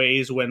different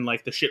ways when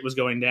like the shit was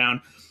going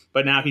down.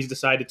 But now he's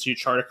decided to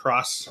chart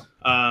across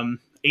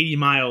 80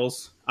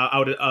 miles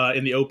out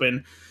in the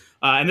open.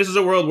 And this is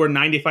a world where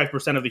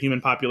 95% of the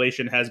human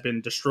population has been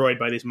destroyed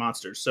by these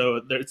monsters.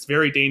 So it's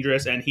very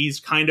dangerous, and he's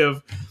kind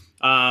of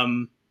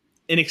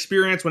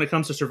inexperienced when it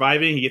comes to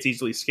surviving. He gets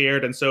easily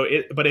scared, and so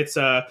it's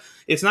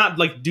not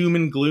like doom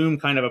and gloom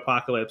kind of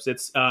apocalypse.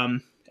 It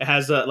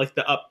has like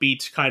the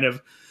upbeat kind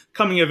of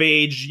coming of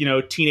age,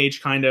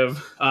 teenage kind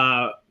of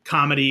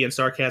comedy and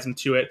sarcasm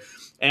to it,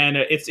 and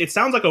it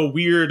sounds like a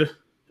weird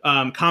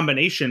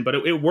combination, but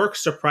it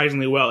works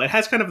surprisingly well. It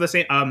has kind of the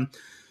same,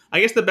 I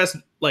guess the best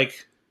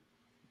like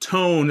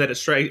tone that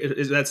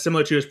that's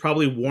similar to is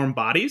probably Warm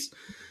Bodies,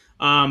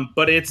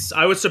 but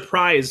I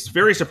was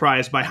very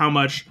surprised by how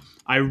much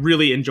I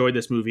really enjoyed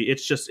this movie.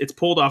 It's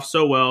pulled off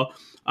so well.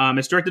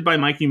 It's directed by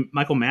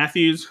Michael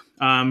Matthews,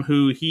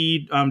 who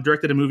he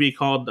directed a movie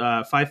called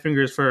Five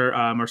Fingers for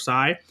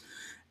Marseille,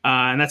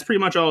 and that's pretty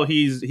much all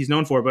he's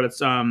known for. But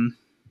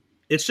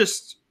it's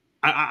just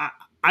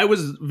I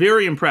was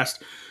very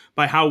impressed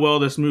by how well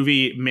this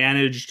movie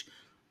managed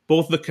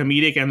both the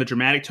comedic and the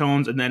dramatic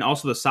tones, and then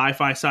also the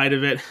sci-fi side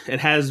of it. It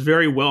has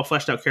very well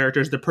fleshed out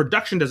characters. The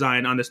production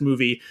design on this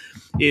movie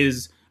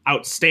is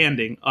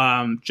outstanding.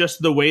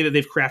 Just the way that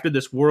they've crafted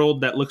this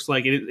world that looks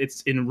like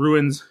it's in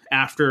ruins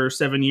after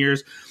 7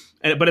 years,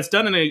 but it's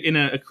done in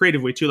a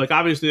creative way too. Like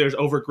obviously there's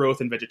overgrowth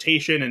and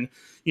vegetation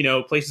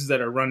and places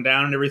that are run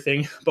down and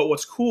everything. But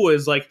what's cool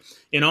is like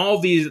in all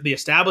the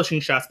establishing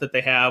shots that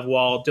they have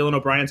while Dylan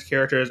O'Brien's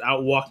character is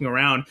out walking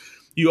around,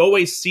 you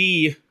always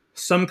see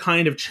some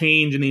kind of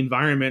change in the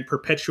environment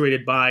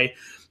perpetuated by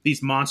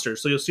these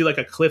monsters. So you'll see like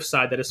a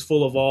cliffside that is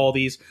full of all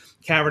these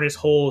cavernous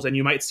holes, and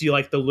you might see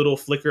like the little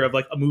flicker of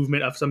like a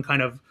movement of some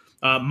kind of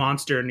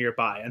monster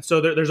nearby. And so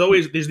there's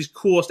these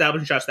cool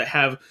establishing shots that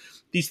have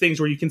these things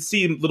where you can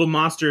see little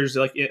monsters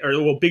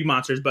big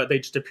monsters, but they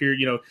just appear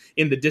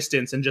in the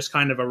distance and just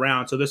kind of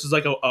around. So this is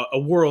like a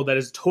world that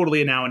is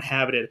totally now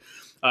inhabited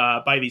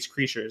by these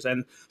creatures,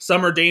 and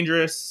some are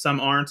dangerous, some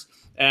aren't.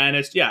 And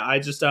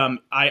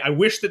I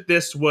wish that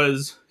this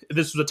was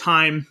a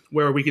time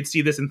where we could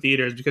see this in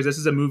theaters, because this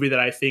is a movie that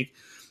I think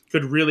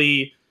could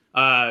really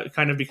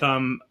kind of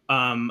become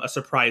a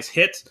surprise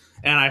hit.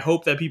 And I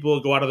hope that people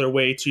go out of their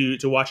way to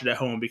watch it at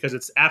home, because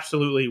it's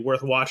absolutely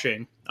worth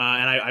watching.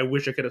 And I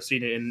wish I could have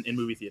seen it in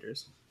movie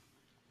theaters.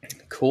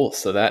 Cool.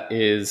 So that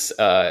is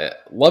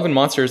Love and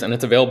Monsters, and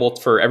it's available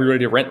for everybody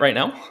to rent right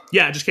now?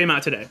 Yeah, it just came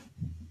out today.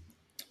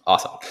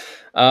 Awesome.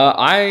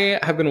 I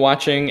have been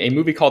watching a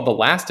movie called The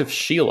Last of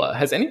Sheila.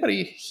 Has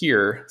anybody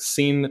here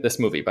seen this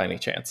movie by any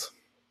chance?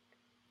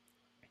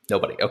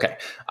 Nobody. Okay.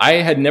 I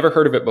had never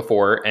heard of it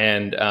before,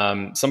 and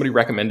somebody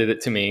recommended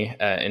it to me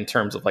in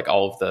terms of like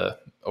all of the,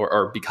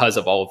 or because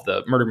of all of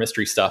the murder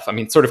mystery stuff. I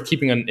mean, sort of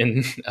keeping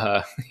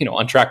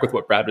on track with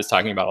what Brad was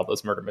talking about, all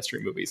those murder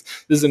mystery movies.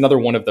 This is another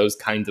one of those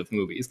kinds of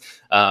movies.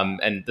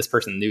 And this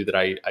person knew that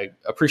I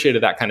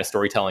appreciated that kind of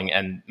storytelling.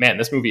 And man,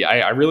 this movie,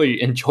 I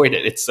really enjoyed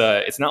it.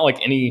 It's not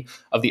like any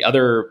of the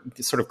other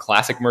sort of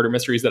classic murder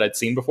mysteries that I'd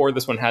seen before.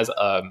 This one has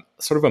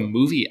sort of a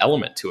movie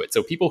element to it.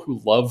 So people who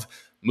love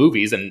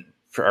movies, and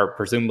are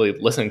presumably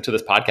listening to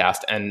this podcast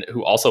and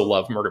who also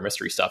love murder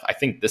mystery stuff, I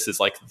think this is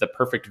like the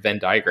perfect Venn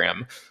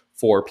diagram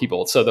for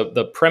people. So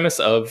the premise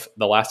of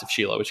The Last of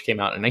Sheila, which came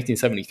out in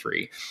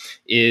 1973,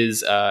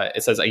 is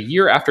it says a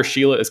year after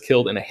Sheila is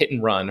killed in a hit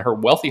and run, her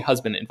wealthy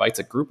husband invites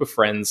a group of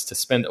friends to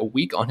spend a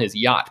week on his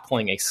yacht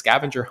playing a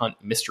scavenger hunt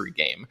mystery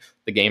game.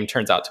 The game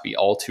turns out to be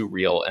all too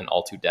real and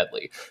all too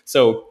deadly.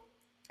 So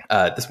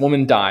this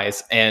woman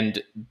dies,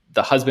 and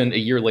the husband, a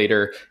year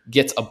later,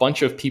 gets a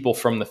bunch of people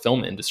from the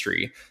film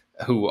industry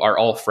who are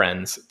all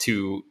friends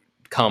to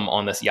come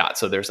on this yacht.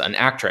 So there's an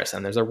actress,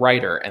 and there's a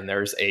writer, and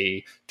there's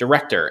a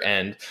director,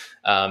 and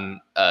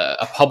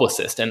a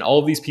publicist, and all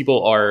of these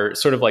people are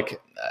sort of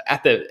like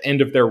at the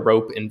end of their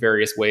rope in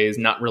various ways,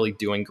 not really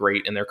doing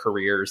great in their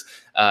careers.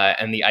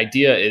 And the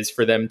idea is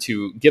for them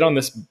to get on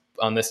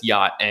this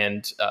yacht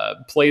and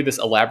play this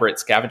elaborate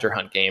scavenger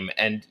hunt game.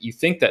 And you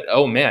think that,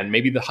 oh man,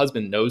 maybe the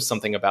husband knows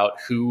something about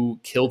who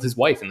killed his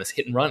wife in this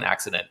hit and run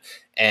accident.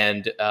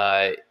 And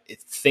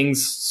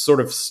things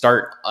sort of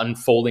start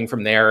unfolding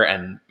from there,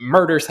 and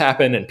murders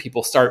happen, and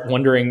people start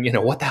wondering,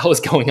 what the hell is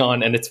going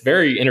on. And it's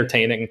very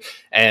entertaining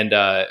and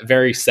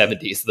very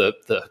 70s.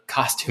 The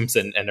costumes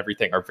and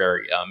everything are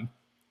very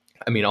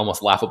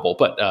almost laughable,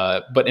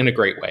 but in a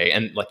great way.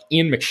 And like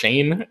Ian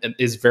McShane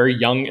is very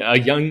young.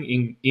 Young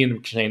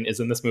Ian McShane is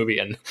in this movie,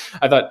 and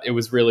I thought it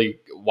was really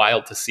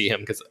wild to see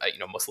him because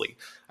mostly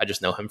I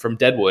just know him from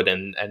Deadwood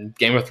and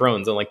Game of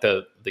Thrones and like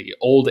the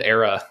old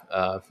era,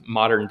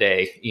 modern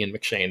day Ian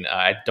McShane.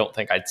 I don't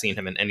think I'd seen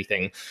him in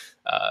anything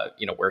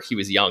where he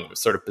was young. It was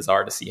sort of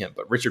bizarre to see him.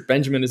 But Richard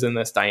Benjamin is in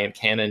this, Diane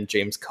Cannon,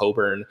 James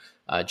Coburn,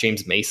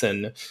 James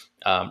Mason.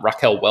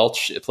 Raquel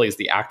Welch plays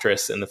the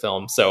actress in the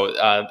film. So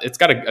it's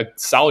got a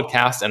solid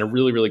cast and a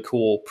really, really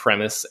cool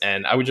premise.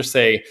 And I would just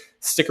say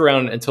stick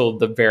around until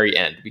the very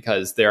end,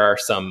 because there are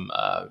some,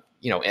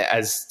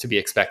 as to be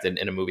expected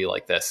in a movie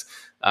like this,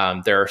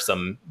 there are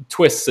some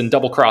twists and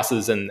double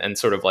crosses and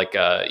sort of like,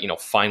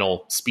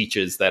 final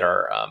speeches that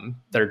are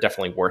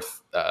definitely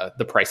worth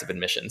the price of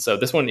admission. So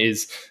this one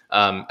is,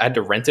 I had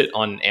to rent it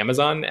on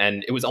Amazon,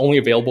 and it was only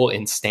available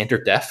in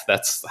standard def.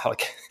 That's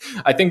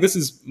I think this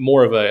is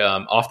more of a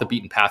off the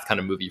beaten path kind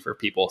of movie for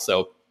people.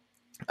 So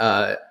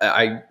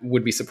I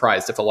would be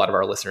surprised if a lot of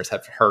our listeners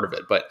have heard of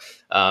it, but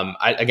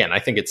I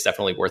think it's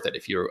definitely worth it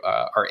if you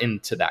are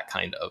into that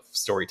kind of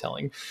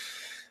storytelling.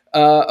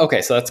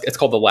 Okay, so it's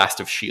called The Last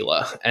of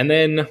Sheila. And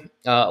then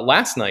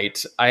last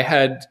night I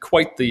had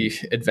quite the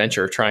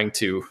adventure trying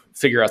to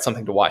figure out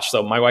something to watch.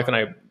 So my wife and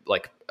I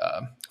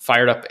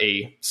fired up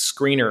a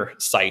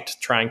screener site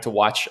trying to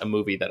watch a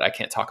movie that I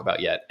can't talk about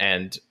yet.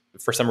 And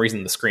for some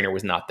reason the screener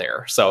was not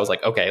there. So I was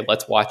like, okay,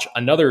 let's watch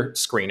another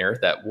screener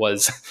that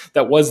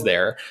was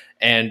there.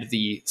 And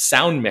the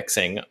sound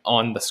mixing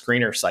on the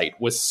screener site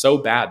was so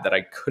bad that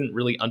I couldn't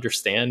really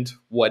understand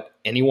what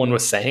anyone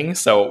was saying.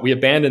 So we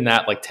abandoned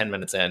that like 10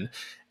 minutes in.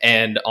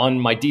 And on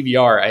my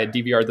DVR, I had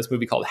DVR'd this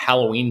movie called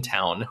Halloween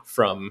Town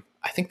from,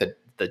 I think, the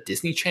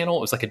Disney Channel.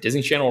 It was like a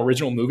Disney Channel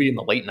original movie in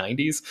the late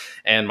 90s.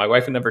 And my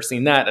wife had never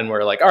seen that. And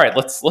we're like, all right,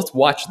 let's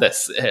watch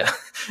this.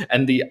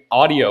 And the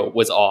audio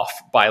was off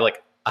by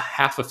like a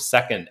half a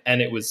second.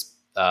 And it was,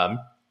 I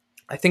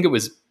think it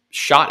was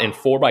shot in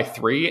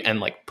 4:3 and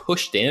like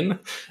pushed in.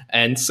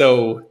 And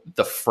so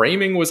the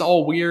framing was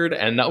all weird,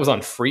 and that was on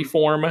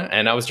Freeform.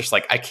 And I was just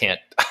like, I can't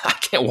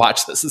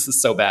watch this. This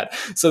is so bad.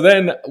 So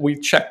then we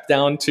checked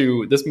down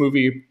to this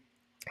movie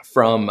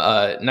from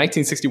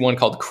 1961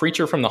 called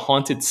Creature from the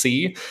Haunted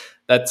Sea.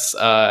 That's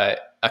a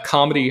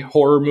comedy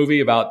horror movie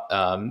about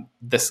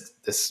this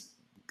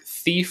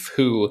thief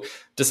who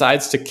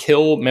decides to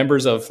kill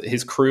members of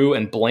his crew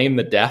and blame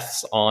the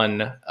deaths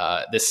on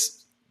this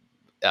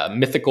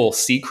mythical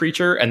sea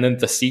creature, and then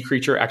the sea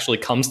creature actually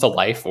comes to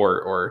life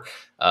or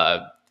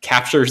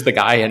captures the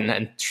guy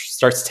and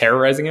starts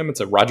terrorizing him.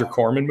 It's a Roger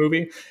Corman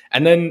movie.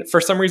 And then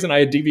for some reason I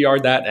had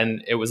DVR'd that,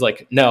 and it was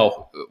like,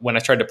 no, when I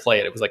tried to play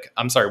it, it was like,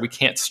 I'm sorry, we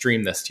can't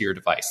stream this to your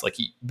device. Like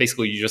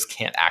basically you just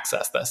can't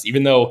access this.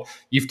 Even though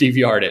you've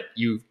DVR'd it,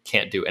 you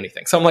can't do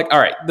anything. So I'm like, all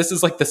right, this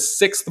is like the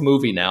 6th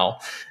movie now.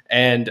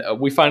 And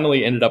we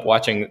finally ended up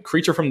watching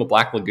Creature from the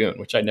Black Lagoon,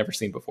 which I'd never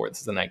seen before.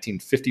 This is a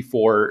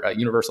 1954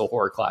 Universal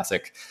horror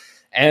classic.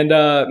 And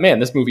man,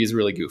 this movie is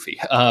really goofy.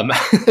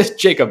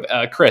 Jacob,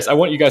 Chris, I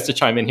want you guys to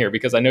chime in here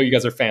because I know you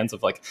guys are fans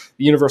of like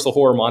the Universal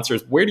horror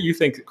monsters. Where do you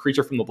think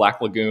Creature from the Black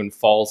Lagoon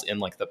falls in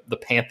like the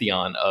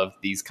pantheon of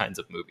these kinds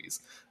of movies?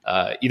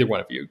 Either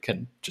one of you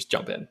can just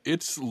jump in.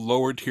 It's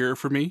lower tier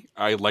for me.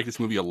 I like this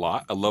movie a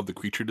lot. I love the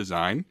creature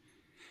design.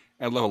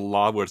 I love a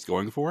lot of what it's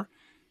going for.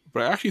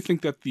 But I actually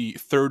think that the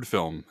third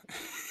film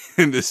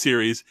in this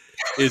series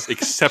is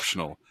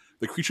exceptional.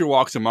 The Creature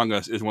Walks Among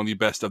Us is one of the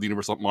best of the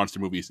Universal monster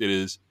movies. It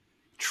is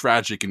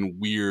tragic and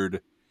weird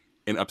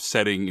and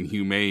upsetting and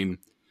humane,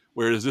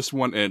 whereas this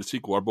one and its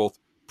sequel are both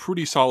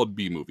pretty solid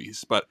B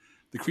movies. But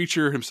the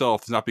creature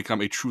himself does not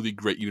become a truly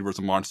great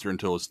Universal monster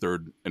until his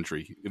third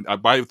entry.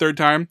 By the third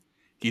time,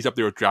 he's up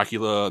there with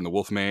Dracula and the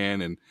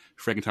Wolfman and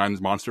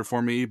Frankenstein's monster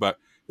for me. But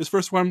this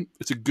first one,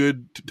 it's a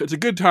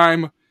good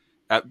time.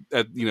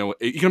 you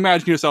can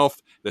imagine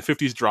yourself the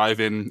 50s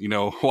drive-in,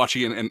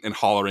 watching it and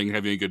hollering,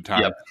 having a good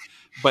time. Yep.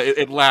 But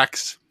it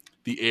lacks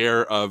the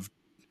air of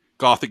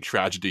gothic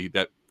tragedy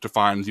that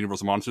defines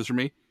Universal Monsters for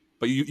me.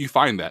 But you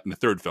find that in the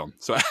third film.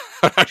 So I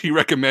actually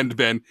recommend,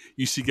 Ben,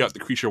 you seek out The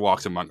Creature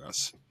Walks Among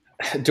Us.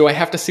 Do I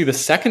have to see the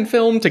second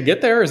film to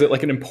get there? Is it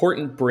like an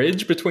important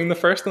bridge between the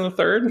first and the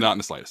third? Not in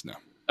the slightest, no.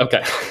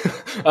 Okay.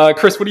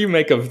 Chris, what do you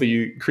make of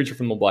The Creature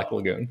from the Black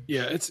Lagoon?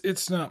 Yeah,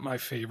 it's not my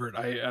favorite.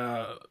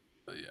 I'm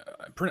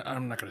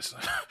not going to.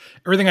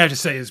 Everything I have to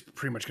say is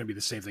pretty much going to be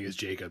the same thing as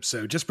Jacob.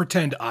 So just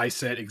pretend I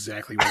said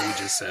exactly what he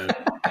just said.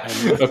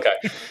 Okay.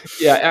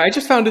 Yeah, I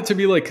just found it to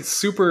be like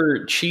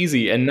super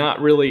cheesy and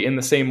not really in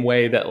the same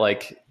way that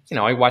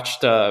I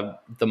watched The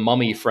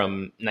Mummy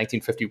from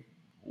 1950.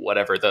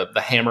 Whatever,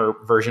 the Hammer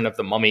version of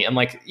The Mummy, and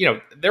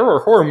there were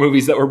horror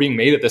movies that were being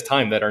made at this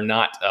time that are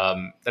not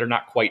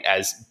quite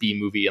as B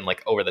movie and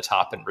over the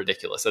top and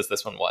ridiculous as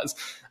this one was.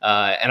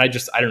 And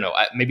I don't know,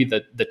 maybe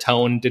the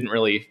tone didn't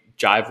really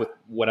jive with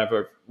what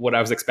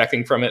I was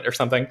expecting from it or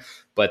something.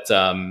 But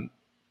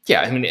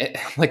yeah, I mean,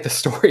 the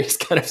story is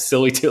kind of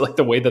silly too,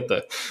 the way that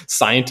the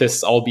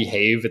scientists all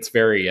behave. It's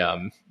very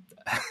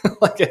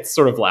it's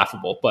sort of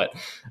laughable. But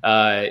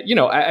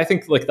I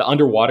think the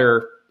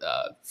underwater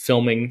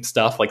filming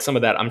stuff, some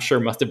of that I'm sure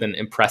must have been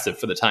impressive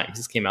for the time.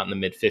 This came out in the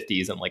mid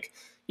 50s and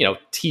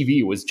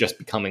TV was just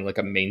becoming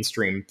a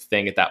mainstream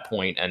thing at that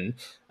point. And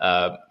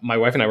my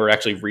wife and I were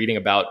actually reading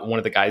about one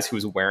of the guys who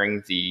was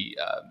wearing the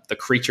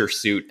creature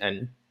suit,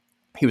 and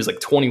he was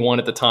 21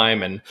 at the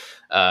time, and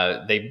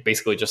they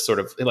basically just sort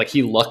of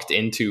he lucked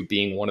into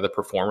being one of the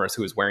performers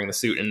who was wearing the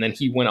suit, and then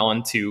he went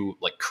on to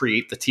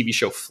create the TV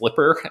show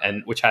Flipper,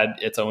 and which had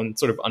its own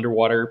sort of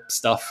underwater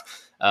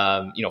stuff,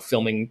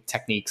 filming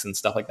techniques and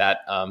stuff like that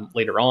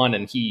later on,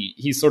 and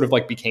he sort of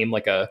became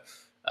a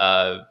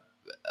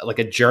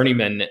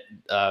journeyman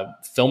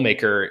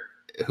filmmaker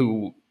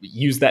who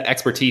used that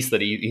expertise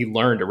that he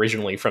learned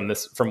originally from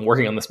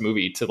working on this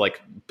movie to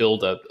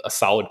build a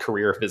solid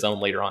career of his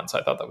own later on. So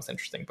I thought that was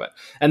interesting.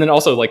 And then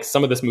also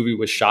some of this movie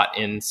was shot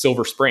in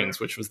Silver Springs,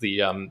 which was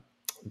the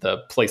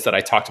place that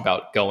I talked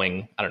about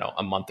going, I don't know,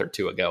 a month or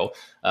two ago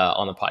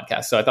on the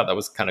podcast. So I thought that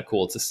was kind of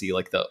cool to see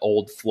the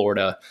old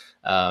Florida,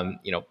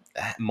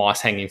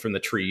 moss hanging from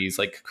the trees,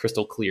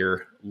 crystal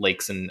clear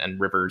lakes and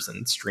rivers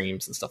and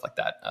streams and stuff like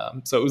that.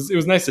 So it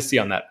was nice to see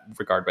on that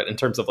regard. But in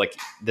terms of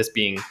this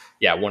being,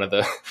 one of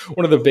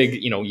the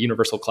big,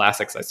 Universal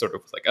classics, I sort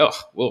of was oh,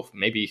 well,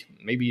 maybe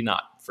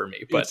not for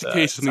me. But it's a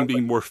case of them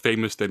being more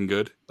famous than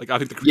good. I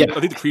think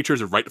the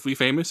creatures are rightfully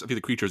famous. I think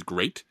the creature is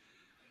great.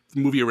 The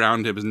movie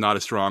around him is not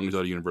as strong as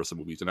other Universal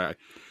movies, and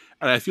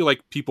I feel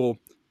like people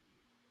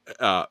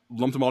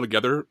lump them all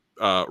together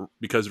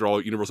because they're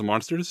all Universal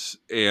monsters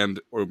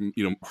or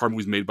horror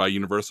movies made by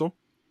Universal.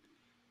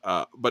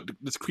 But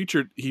this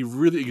creature, he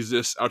really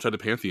exists outside the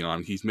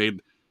pantheon. He's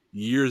made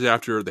years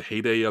after the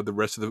heyday of the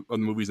rest of the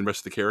movies and the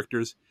rest of the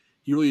characters.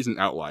 He really is an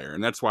outlier,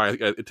 and that's why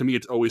to me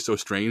it's always so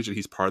strange that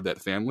he's part of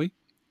that family.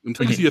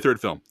 Until you see a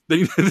third film,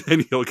 then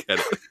you'll get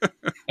it.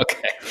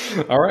 Okay.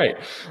 All right.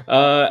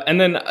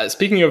 And then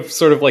speaking of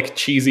sort of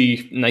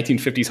cheesy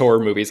 1950s horror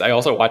movies, I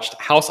also watched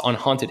House on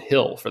Haunted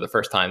Hill for the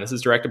first time. This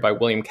is directed by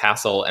William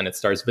Castle, and it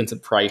stars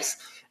Vincent Price.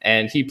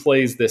 And he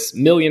plays this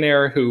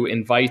millionaire who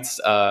invites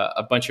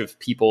a bunch of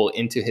people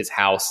into his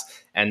house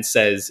and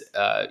says,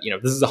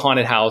 this is a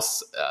haunted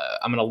house.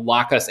 I'm going to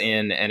lock us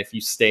in. And if you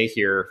stay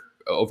here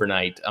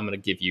overnight, I'm going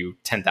to give you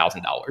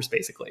 $10,000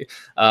 basically.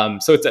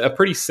 So it's a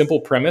pretty simple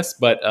premise,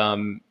 but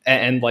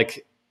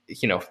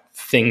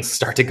things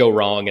start to go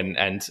wrong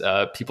and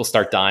people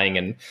start dying.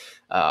 And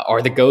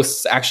are the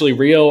ghosts actually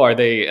real? Are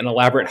they an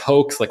elaborate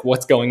hoax?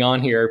 What's going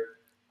on here?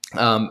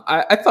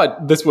 I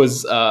thought this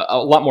was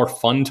a lot more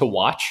fun to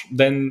watch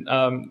than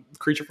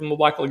Creature from the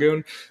Black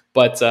Lagoon,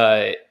 but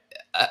I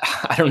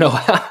don't know.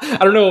 I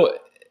don't know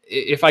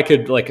if I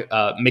could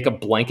make a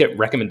blanket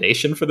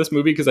recommendation for this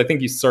movie, because I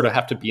think you sort of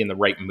have to be in the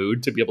right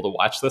mood to be able to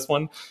watch this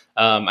one.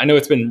 I know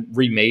it's been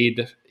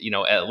remade,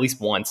 at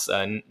least once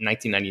in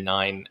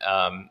 1999.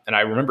 And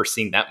I remember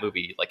seeing that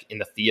movie in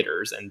the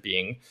theaters and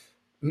being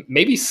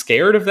maybe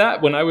scared of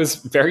that when I was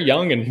very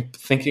young and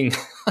thinking,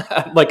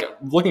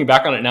 looking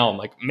back on it now, I'm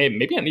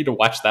maybe I need to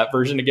watch that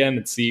version again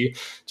and see,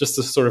 just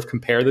to sort of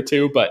compare the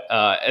two. But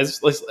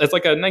as a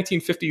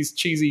 1950s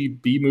cheesy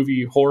B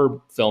movie horror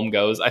film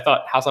goes, I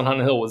thought House on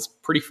Haunted Hill was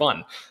pretty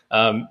fun.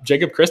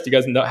 Jacob, Chris, do you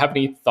guys have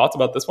any thoughts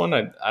about this one?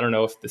 I don't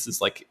know if this is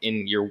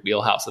in your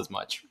wheelhouse as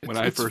much. When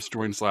I first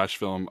joined Slash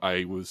Film,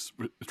 I was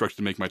instructed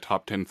to make my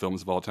top 10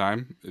 films of all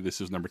time.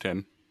 This is number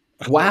 10.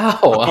 Wow.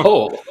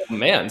 Oh,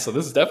 man. So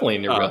this is definitely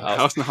in your wheelhouse.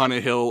 House on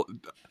Haunted Hill,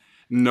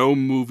 no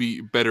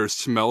movie better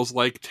smells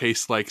like,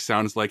 tastes like,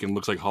 sounds like, and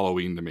looks like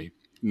Halloween to me.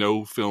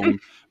 No film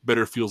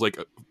better feels like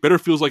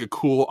a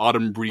cool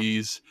autumn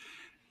breeze.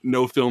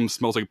 No film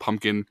smells like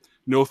pumpkin.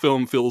 No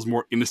film feels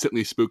more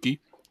innocently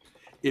spooky.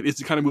 It is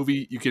the kind of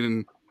movie you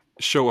can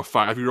show a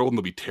 5-year-old and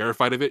they'll be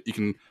terrified of it. You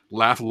can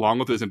laugh along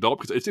with it as an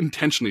adult because it's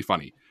intentionally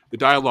funny. The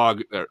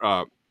dialogue that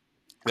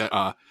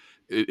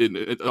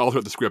all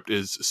throughout the script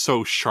is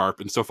so sharp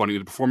and so funny.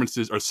 The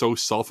performances are so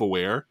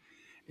self-aware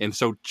and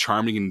so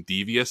charming and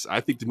devious. I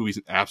think the movie's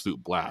an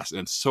absolute blast,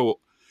 and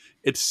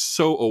it's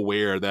so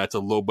aware that it's a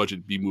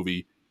low-budget B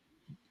movie.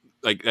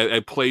 Like,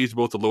 it plays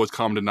both the lowest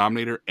common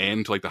denominator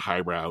and to like the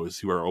highbrows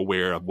who are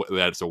aware of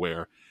that it's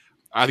aware.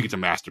 I think it's a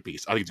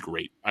masterpiece. I think it's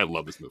great. I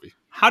love this movie.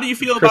 How do you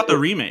feel about the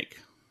remake?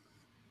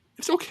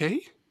 It's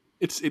okay.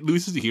 It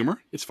loses the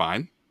humor. It's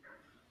fine.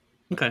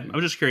 Okay,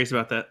 I'm just curious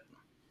about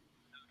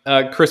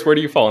that. Chris, where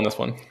do you fall on this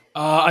one?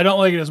 I don't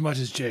like it as much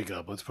as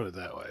Jacob. Let's put it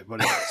that way.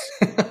 But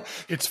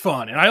it's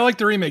fun, and I like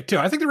the remake too.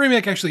 I think the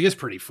remake actually is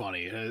pretty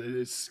funny.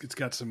 It's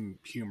got some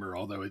humor,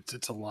 although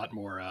it's a lot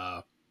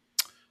more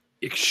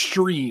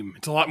extreme.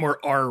 It's a lot more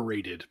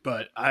R-rated.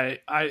 But I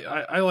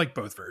like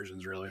both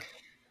versions really.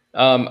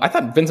 I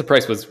thought Vincent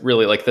Price was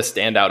really like the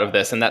standout of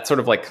this, and that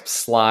sort of like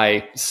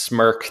sly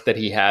smirk that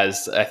he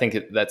has. I think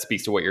that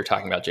speaks to what you're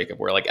talking about, Jacob,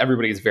 where like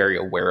everybody is very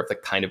aware of the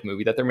kind of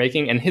movie that they're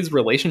making, and his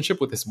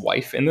relationship with his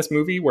wife in this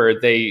movie, where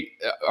they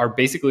are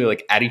basically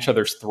like at each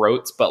other's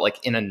throats, but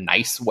like in a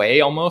nice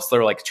way almost.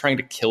 They're like trying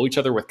to kill each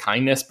other with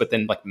kindness, but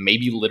then like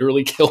maybe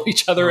literally kill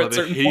each other at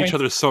certain points. They hate each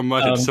other so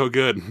much. It's so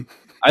good.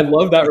 I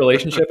love that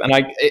relationship,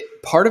 and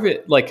part of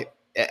it like.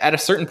 At a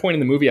certain point in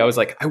the movie, I was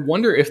like, I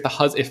wonder if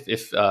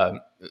if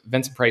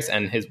Vincent Price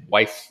and his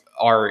wife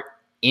are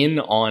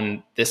in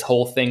on this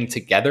whole thing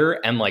together,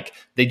 and like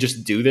they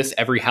just do this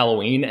every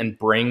Halloween and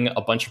bring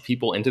a bunch of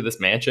people into this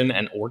mansion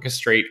and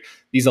orchestrate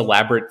these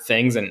elaborate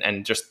things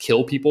and just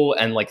kill people,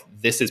 and like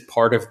this is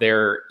part of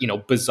their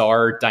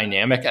bizarre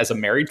dynamic as a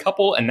married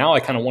couple. And now I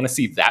kind of want to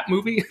see that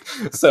movie.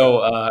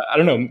 So I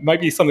don't know, might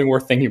be something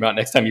worth thinking about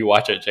next time you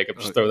watch it, Jacob.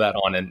 Just throw that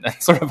on and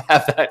sort of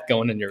have that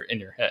going in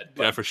your head.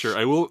 But, yeah, for sure.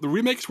 I will. The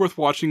remake's worth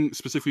watching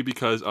specifically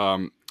because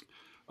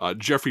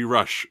Jeffrey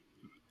Rush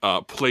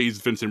plays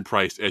Vincent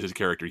Price as his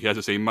character. He has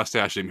the same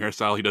mustache, same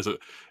hairstyle. He does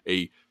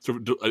a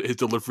sort of his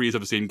deliveries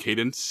have the same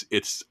cadence.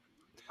 It's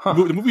the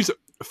movie's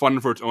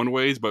fun for its own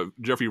ways, but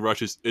Jeffrey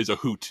Rush is a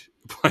hoot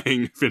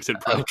playing Vincent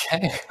Price.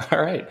 Okay,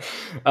 all right.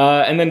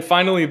 And then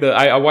finally,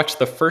 I watched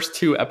the first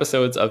 2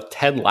 episodes of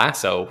Ted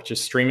Lasso, which is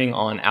streaming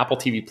on Apple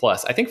TV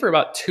Plus. I think for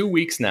about 2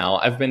 weeks now,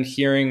 I've been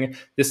hearing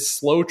this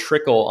slow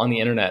trickle on the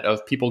internet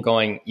of people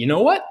going, you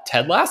know what,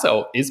 Ted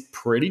Lasso is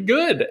pretty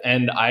good,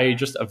 and I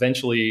just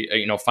eventually,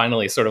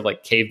 finally sort of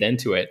like caved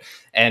into it.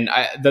 And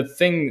the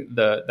thing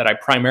that I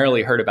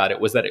primarily heard about it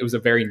was that it was a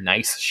very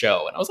nice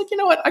show, and I was like, you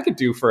know what, I could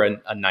do for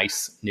a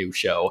nice new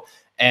show.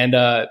 And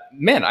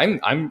man,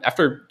 I'm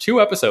after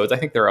 2 episodes. I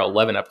think there are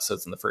 11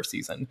 episodes in the first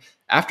season.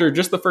 After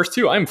just the first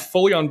 2, I'm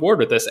fully on board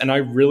with this, and I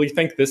really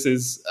think this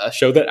is a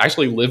show that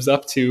actually lives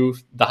up to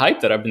the hype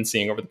that I've been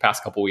seeing over the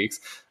past couple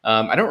weeks.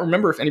 I don't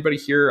remember if anybody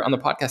here on the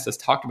podcast has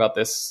talked about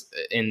this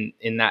in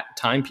that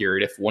time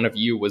period. If one of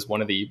you was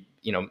one of the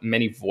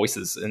many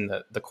voices in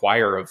the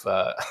choir of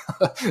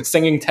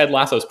singing Ted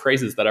Lasso's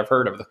praises that I've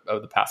heard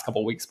of the past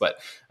couple weeks, but.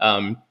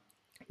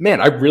 Man,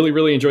 I really,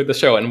 really enjoyed the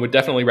show and would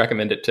definitely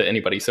recommend it to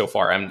anybody so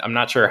far. I'm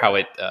not sure how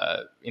it,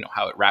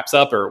 how it wraps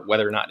up or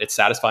whether or not it's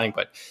satisfying,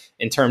 but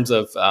in terms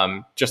of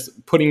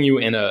just putting you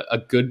in a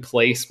good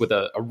place with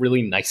a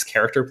really nice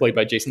character played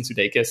by Jason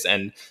Sudeikis,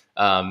 and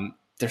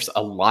there's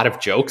a lot of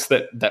jokes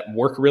that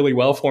work really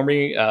well for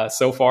me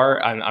so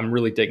far. I'm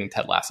really digging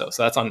Ted Lasso,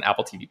 so that's on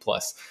Apple TV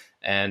Plus,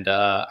 and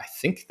I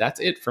think that's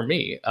it for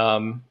me.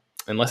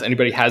 Unless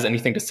anybody has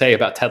anything to say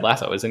about Ted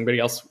Lasso. Has anybody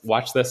else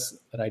watched this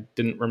that I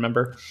didn't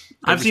remember?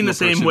 I've seen the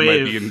same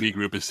wave. My B&B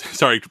group is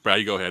sorry, Brad.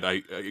 You go ahead.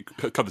 I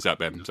cut this out,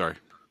 Ben. I'm sorry.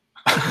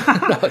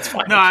 No, it's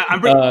fine. No,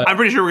 I'm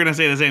pretty sure we're gonna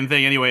say the same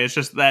thing anyway. It's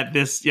just that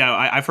this,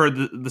 I've heard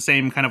the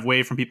same kind of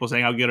wave from people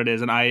saying how good it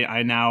is, and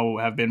I now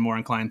have been more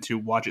inclined to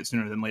watch it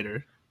sooner than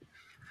later.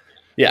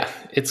 Yeah,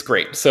 it's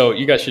great. So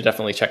you guys should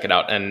definitely check it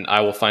out. And I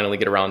will finally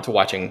get around to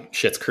watching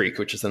Schitt's Creek,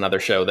 which is another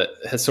show that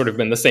has sort of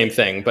been the same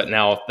thing. But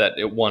now that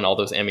it won all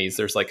those Emmys,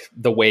 there's like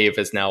the wave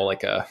is now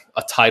like a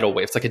tidal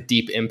wave. It's like a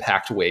deep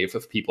impact wave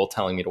of people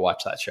telling me to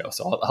watch that show.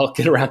 So I'll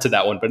get around to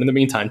that one. But in the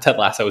meantime, Ted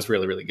Lasso is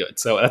really, really good.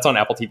 So that's on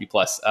Apple TV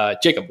Plus.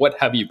 Jacob, what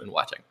have you been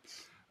watching?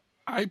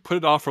 I put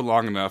it off for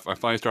long enough. I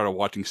finally started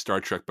watching Star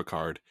Trek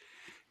Picard.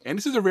 And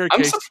this is a rare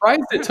I'm case.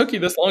 surprised it took you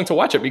this long to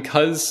watch it,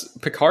 because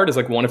Picard is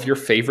like one of your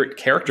favorite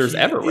characters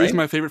ever, right? He's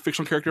my favorite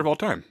fictional character of all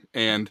time.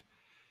 And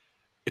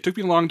it took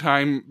me a long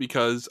time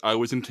because I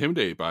was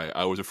intimidated by it.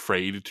 I was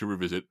afraid to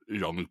revisit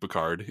Jean-Luc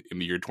Picard in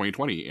the year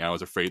 2020. And I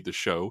was afraid the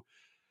show,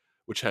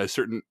 which has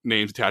certain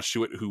names attached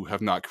to it who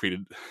have not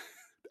created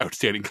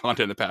outstanding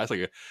content in the past,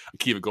 like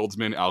Akiva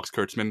Goldsman, Alex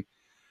Kurtzman.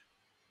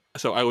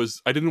 So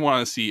I didn't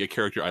want to see a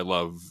character I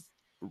love,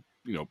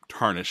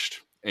 tarnished.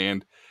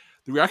 And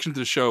the reaction to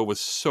the show was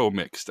so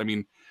mixed. I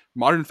mean,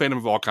 modern fandom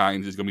of all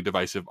kinds is going to be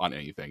divisive on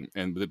anything.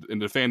 And in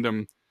the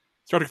fandom,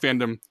 Star Trek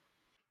fandom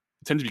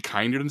tends to be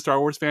kinder than Star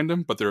Wars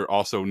fandom, but they're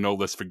also no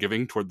less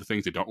forgiving toward the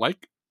things they don't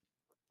like.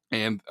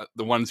 And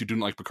the ones who do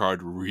not like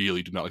Picard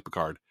really do not like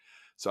Picard.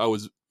 So I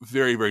was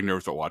very, very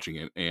nervous about watching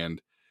it.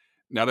 And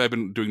now that I've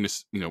been doing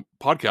this,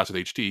 podcast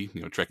with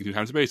HT, Trekking Through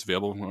Time and Space,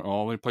 available in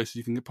all the places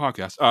you can get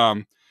podcasts.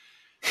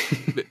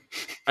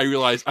 I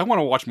realized I want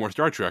to watch more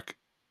Star Trek,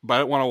 but I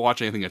don't want to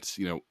watch anything that's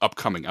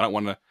upcoming. I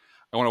want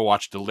to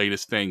watch the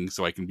latest thing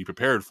so I can be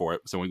prepared for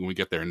it. So when we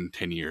get there in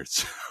 10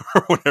 years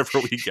or whenever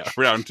we get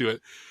around to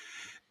it,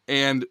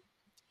 and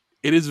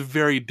it is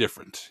very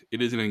different.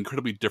 It is an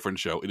incredibly different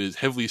show. It is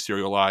heavily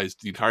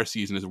serialized. The entire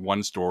season is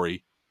one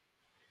story.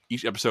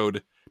 Each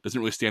episode doesn't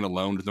really stand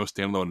alone. There's no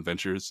standalone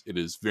adventures. It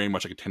is very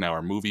much like a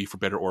 10-hour movie, for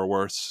better or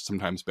worse.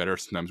 Sometimes better,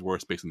 sometimes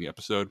worse, based on the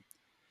episode.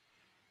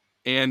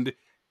 And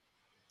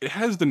it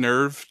has the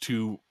nerve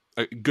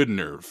a good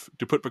nerve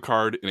to put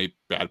Picard in a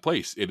bad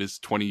place. It is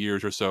 20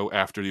 years or so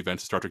after the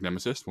events of Star Trek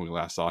Nemesis, when we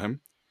last saw him,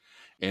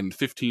 and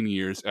 15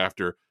 years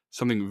after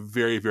something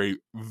very, very,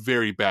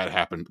 very bad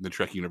happened in the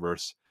Trek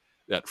universe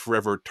that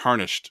forever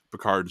tarnished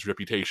Picard's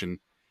reputation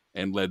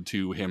and led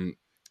to him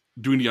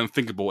doing the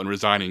unthinkable and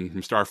resigning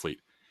from Starfleet.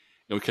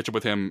 And we catch up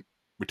with him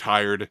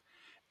retired,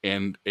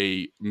 and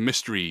a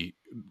mystery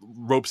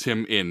ropes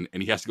him in,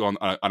 and he has to go on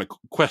a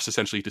quest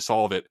essentially to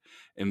solve it.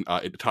 And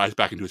it ties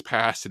back into his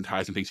past and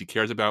ties in things he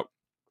cares about.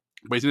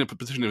 But he's in a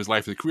position in his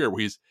life and career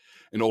where he's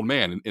an old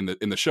man. In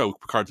the show,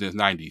 Picard's in his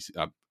 90s.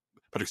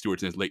 Patrick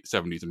Stewart's in his late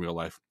 70s in real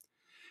life,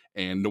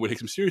 and nobody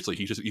takes him seriously.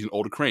 He's an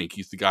old crank.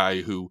 He's the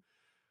guy who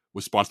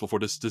was responsible for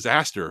this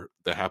disaster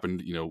that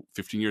happened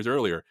 15 years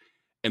earlier.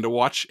 And to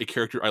watch a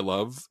character I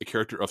love, a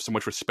character of so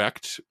much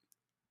respect,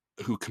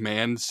 who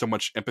commands so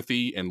much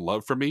empathy and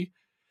love for me,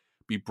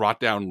 be brought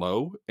down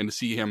low, and to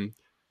see him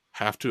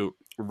have to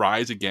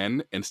rise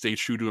again and stay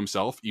true to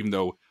himself, even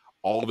though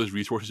all of his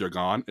resources are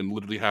gone, and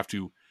literally have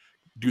to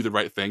do the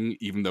right thing,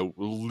 even though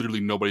literally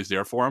nobody's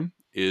there for him,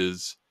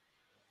 is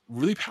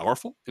really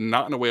powerful, and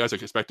not in a way I was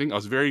expecting. I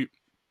was very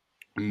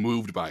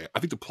moved by it. I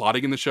think the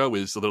plotting in the show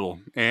is a little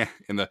and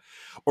the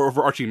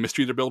overarching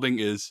mystery they're building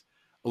is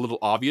a little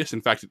obvious.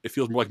 In fact, it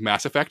feels more like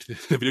Mass Effect,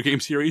 the video game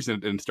series,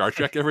 than Star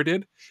Trek ever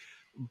did.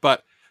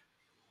 But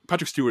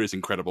Patrick Stewart is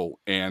incredible,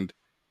 and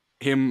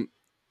him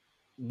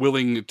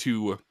willing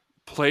to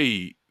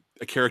play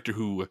a character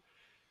who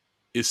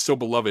is so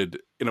beloved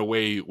in a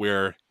way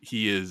where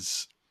he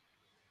is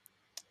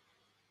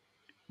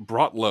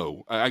brought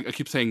low. I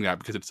keep saying that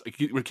because I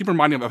keep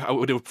reminding him of how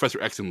we did with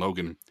Professor X and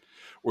Logan,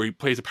 where he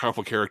plays a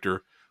powerful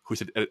character who's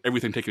had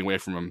everything taken away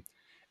from him.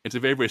 It's a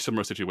very, very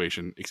similar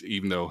situation,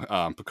 even though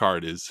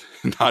Picard is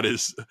not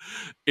as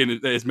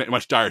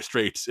much dire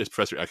straits as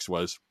Professor X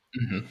was.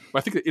 Mm-hmm. But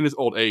I think that in his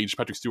old age,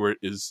 Patrick Stewart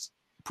is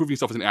proving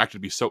himself as an actor to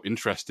be so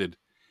interested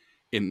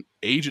in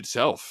age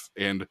itself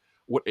and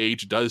what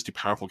age does to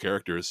powerful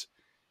characters.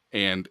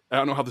 And I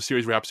don't know how the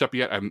series wraps up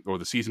yet, or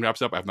the season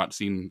wraps up. I have not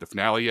seen the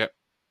finale yet,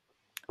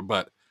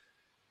 but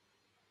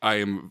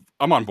I'm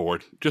on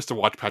board just to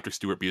watch Patrick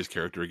Stewart be his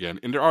character again.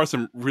 And there are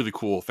some really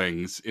cool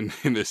things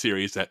in this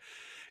series that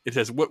it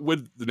says, what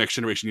would the Next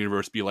Generation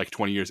universe be like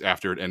 20 years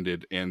after it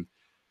ended? And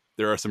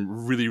there are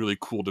some really, really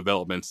cool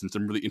developments and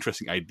some really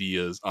interesting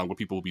ideas on what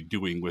people will be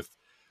doing with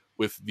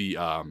the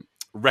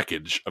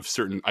wreckage of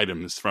certain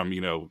items from,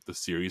 the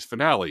series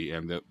finale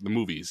and the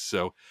movies.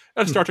 So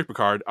that's Star Trek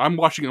Picard. I'm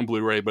watching it on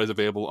Blu-ray, but it's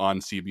available on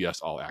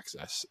CBS All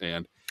Access.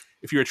 And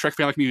if you're a Trek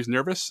fan like me who's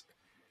nervous,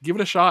 give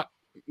it a shot.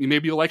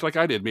 Maybe you'll like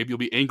I did. Maybe you'll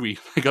be angry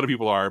like other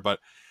people are. But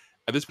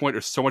at this point,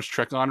 there's so much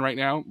Trek on right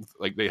now.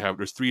 Like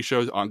there's 3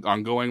 shows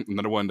ongoing,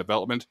 another one in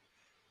development.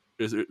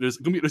 There's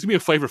gonna be a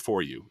flavor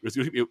for you.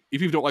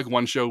 If you don't like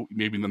one show,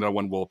 maybe another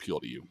one will appeal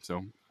to you.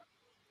 So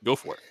go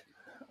for it.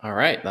 All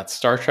right, that's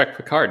Star Trek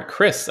Picard.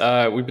 Chris,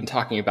 we've been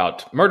talking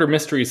about murder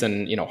mysteries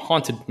and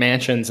haunted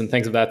mansions and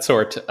things of that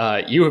sort.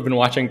 You have been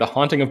watching The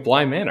Haunting of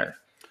Bly Manor.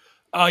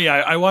 Oh yeah,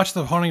 I watched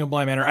The Haunting of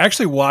Bly Manor. I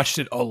actually watched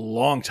it a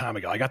long time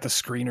ago. I got the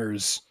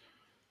screeners,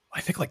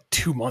 I think, like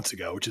 2 months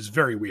ago, which is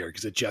very weird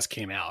because it just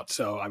came out.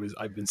 So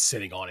I've been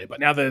sitting on it, but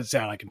now that it's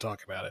out, I can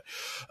talk about it.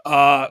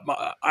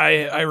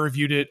 I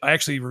reviewed it. I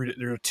actually reviewed it.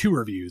 There are 2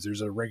 reviews.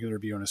 There's a regular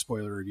review and a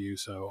spoiler review,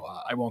 so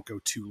I won't go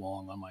too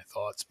long on my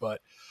thoughts.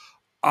 But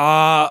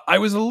I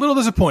was a little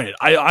disappointed.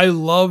 I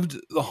loved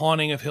The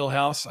Haunting of Hill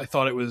House. I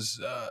thought it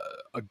was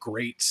a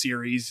great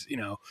series.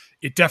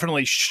 It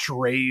definitely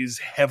strays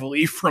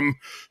heavily from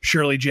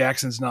Shirley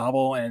Jackson's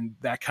novel, and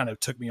that kind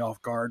of took me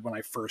off guard when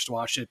I first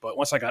watched it. But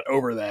once I got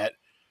over that,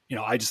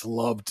 I just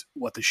loved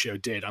what the show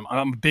did.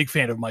 I'm a big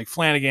fan of Mike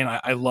Flanagan.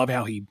 I love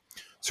how he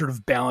sort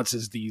of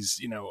balances these,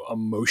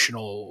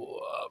 emotional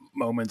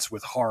moments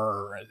with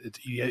horror.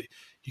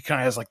 He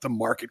kind of has like the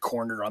market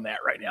corner on that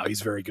right now.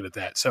 He's very good at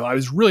that. So I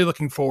was really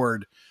looking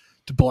forward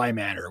to Bly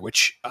Manor,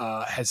 which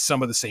has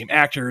some of the same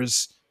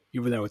actors,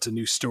 even though it's a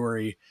new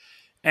story.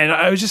 And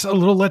I was just a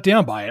little let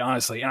down by it,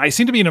 honestly. And I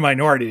seem to be in a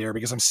minority there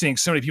because I'm seeing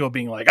so many people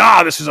being like,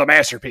 this is a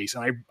masterpiece.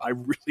 And I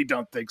really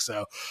don't think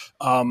so.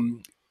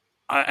 And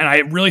I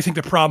really think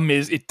the problem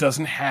is it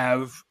doesn't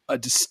have a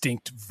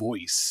distinct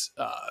voice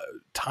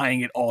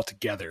tying it all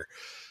together.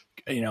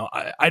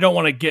 I don't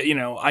want to get,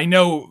 I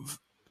know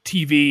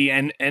TV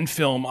and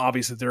film,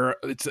 obviously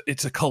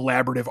it's a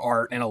collaborative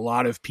art and a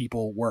lot of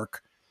people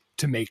work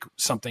to make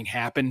something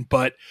happen.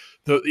 But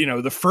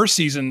the first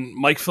season,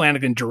 Mike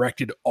Flanagan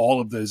directed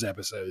all of those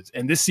episodes.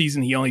 And this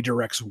season he only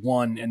directs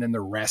one, and then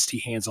the rest he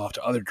hands off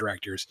to other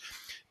directors.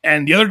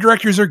 And the other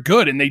directors are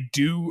good and they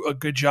do a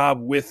good job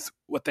with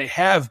what they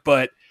have,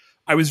 but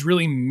I was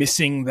really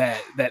missing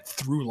that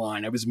through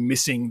line. I was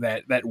missing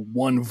that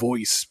one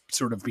voice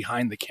sort of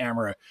behind the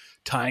camera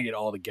tying it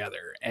all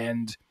together.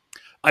 And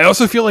I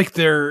also feel like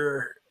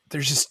there's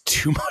just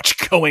too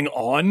much going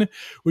on,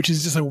 which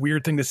is just a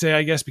weird thing to say,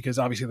 I guess, because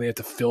obviously they have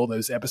to fill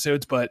those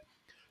episodes, but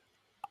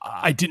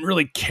I didn't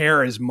really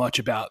care as much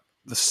about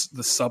the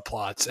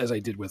subplots as I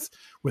did with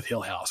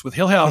Hill House. With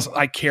Hill House,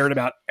 I cared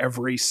about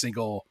every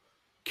single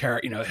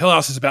character. Hill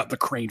House is about the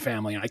Crane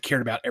family, and I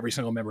cared about every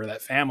single member of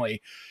that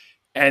family.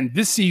 And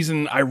this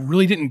season, I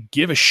really didn't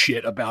give a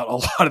shit about a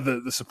lot of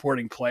the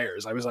supporting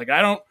players. I was like,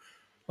 I don't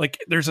like.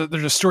 There's a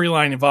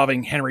storyline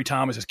involving Henry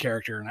Thomas's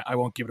character, and I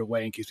won't give it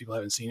away in case people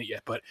haven't seen it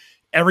yet. But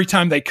every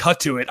time they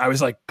cut to it, I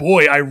was like,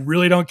 boy, I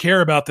really don't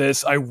care about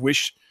this. I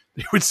wish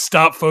they would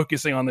stop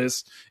focusing on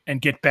this and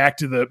get back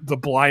to the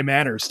Bly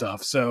Manor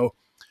stuff. So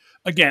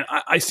again,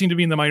 I seem to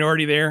be in the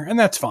minority there, and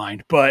that's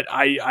fine. But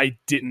I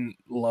didn't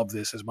love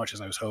this as much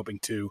as I was hoping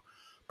to.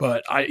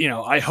 But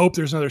I hope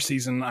there's another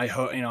season. I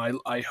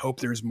hope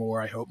there's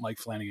more. I hope Mike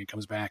Flanagan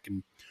comes back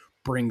and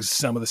brings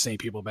some of the same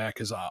people back,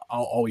 because I'll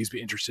always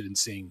be interested in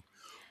seeing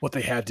what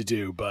they had to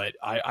do. But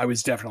I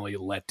was definitely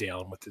let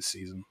down with this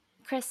season.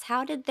 Chris,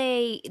 how did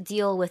they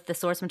deal with the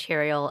source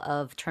material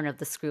of Turn of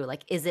the Screw?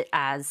 Like, is it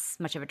as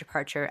much of a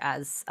departure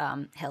as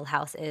Hill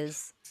House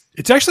is?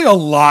 It's actually a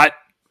lot.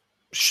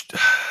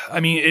 I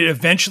mean, it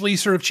eventually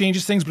sort of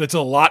changes things, but it's a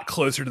lot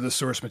closer to the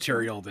source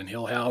material than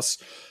Hill House.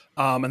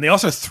 And they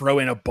also throw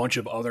in a bunch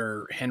of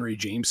other Henry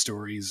James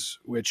stories,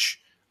 which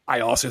I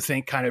also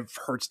think kind of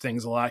hurts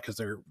things a lot because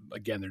they're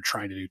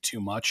trying to do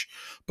too much.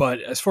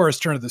 But as far as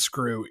Turn of the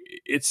Screw,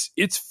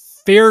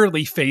 it's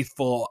fairly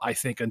faithful, I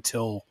think,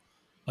 until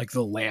like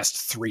the last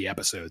 3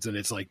 episodes. And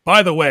it's like,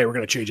 by the way, we're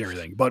going to change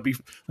everything. But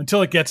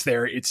until it gets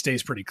there, it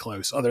stays pretty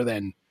close, other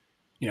than,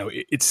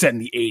 it's set in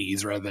the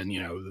 80s rather than,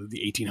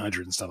 the 1800s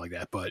and stuff like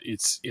that. But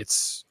it's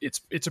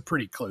a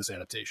pretty close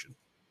adaptation.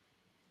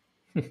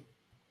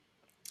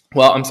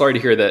 Well, I'm sorry to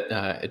hear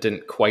that it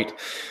didn't quite,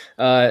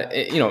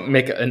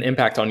 make an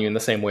impact on you in the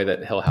same way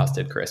that Hill House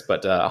did, Chris.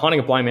 But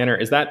Haunting of Bly Manor,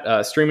 is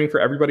that streaming for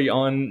everybody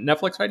on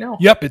Netflix right now?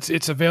 Yep,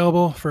 it's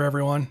available for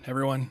everyone.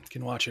 Everyone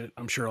can watch it.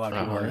 I'm sure a lot of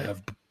people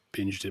have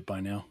binged it by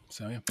now.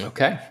 So yeah.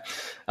 Okay,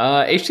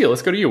 HT,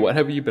 let's go to you. What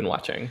have you been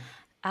watching?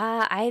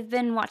 I've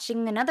been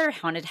watching another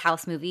haunted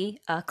house movie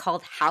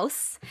called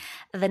House,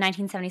 the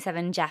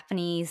 1977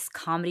 Japanese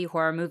comedy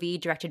horror movie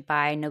directed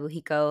by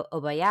Nobuhiko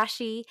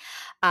Obayashi.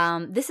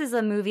 This is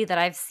a movie that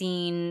I've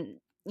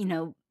seen,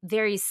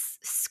 various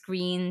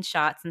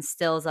screenshots and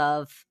stills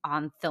of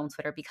on film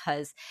Twitter,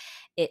 because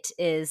it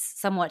is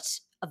somewhat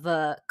of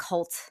a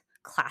cult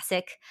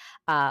classic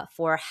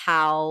for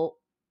how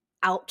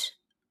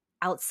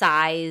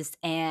outsized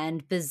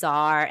and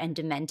bizarre and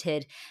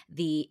demented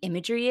the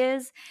imagery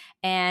is.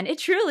 And it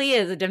truly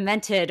is a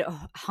demented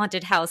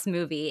haunted house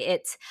movie.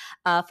 It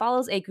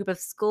follows a group of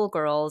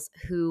schoolgirls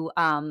who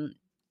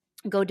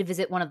go to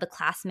visit one of the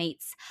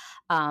classmates'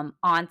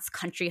 aunt's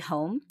country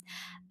home,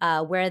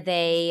 where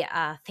they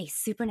face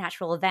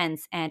supernatural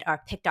events and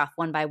are picked off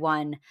one by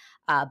one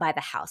by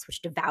the house,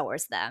 which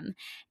devours them.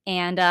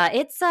 And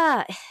it's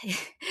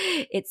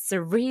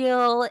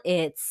surreal,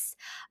 it's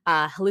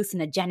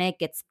hallucinogenic,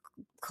 it's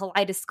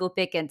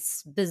kaleidoscopic, and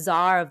it's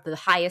bizarre of the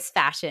highest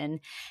fashion.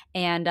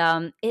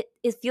 And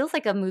it feels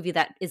like a movie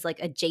that is like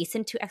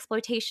adjacent to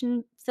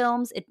exploitation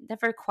films. It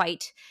never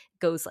quite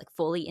goes like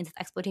fully into the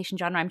exploitation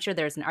genre. I'm sure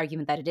there's an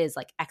argument that it is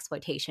like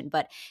exploitation,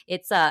 but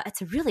it's a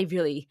really,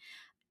 really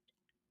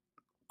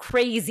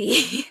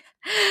crazy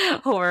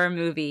horror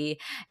movie.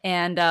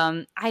 And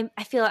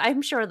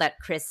I'm sure that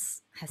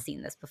Chris has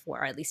seen this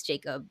before, or at least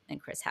Jacob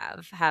and Chris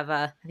have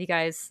you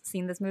guys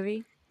seen this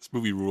movie? This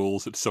movie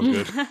rules. It's so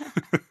good.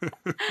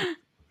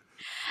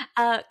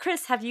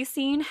 Chris, have you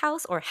seen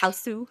House or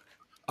Houseu?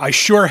 I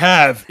sure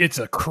have. It's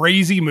a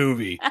crazy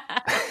movie.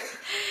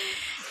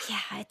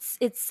 Yeah,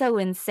 it's so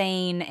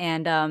insane,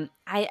 and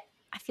I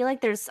feel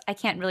like I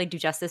can't really do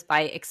justice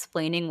by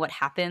explaining what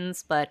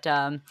happens, but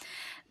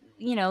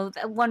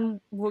one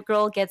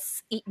girl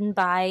gets eaten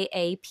by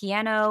a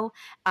piano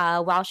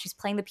while she's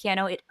playing the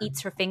piano. It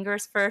eats her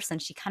fingers first,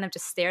 and she kind of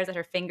just stares at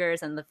her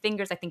fingers, and the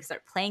fingers, I think,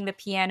 start playing the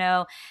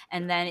piano,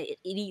 and then it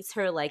eats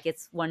her like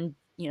it's one,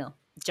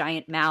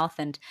 giant mouth.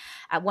 And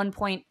at one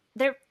point,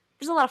 there's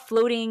a lot of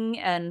floating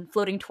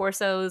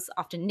torsos,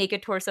 often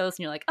naked torsos, and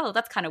you're like, oh,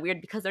 that's kind of weird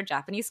because they're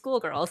Japanese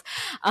schoolgirls.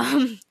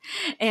 And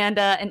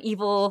an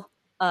evil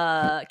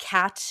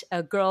cat,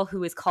 a girl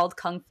who is called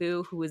Kung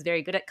Fu, who is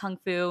very good at Kung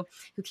Fu,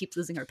 who keeps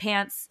losing her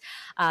pants.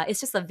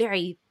 It's just a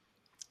very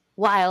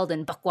wild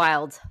and buck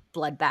wild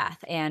bloodbath.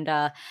 And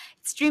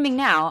it's streaming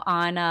now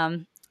on,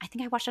 I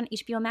think I watched it on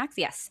HBO Max.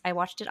 Yes, I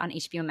watched it on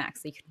HBO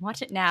Max. So you can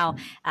watch it now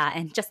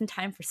and just in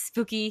time for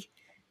spooky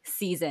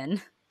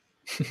season.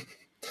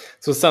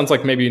 So it sounds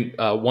like maybe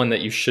one that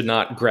you should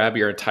not grab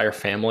your entire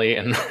family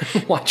and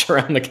watch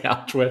around the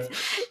couch with.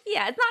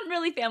 Yeah, it's not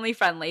really family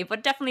friendly,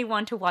 but definitely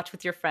one to watch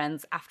with your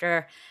friends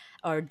after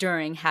or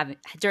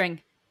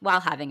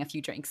while having a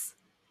few drinks.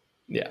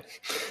 Yeah.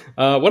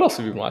 What else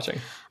have you been watching?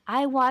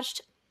 I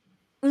watched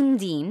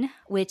Undine,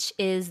 which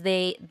is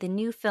the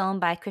new film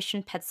by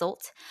Christian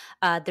Petzold,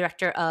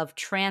 director of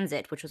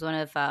Transit, which was one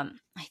of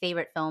my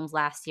favorite films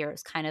last year. It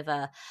was kind of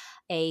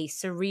a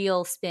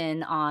surreal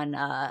spin on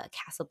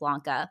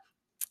Casablanca.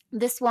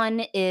 This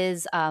one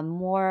is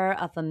more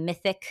of a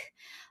mythic,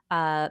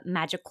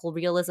 magical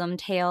realism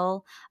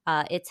tale.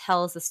 It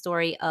tells the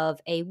story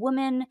of a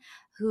woman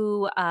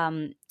who,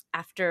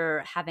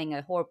 after having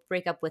a horrible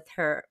breakup with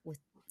her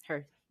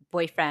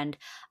boyfriend,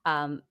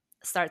 um,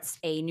 starts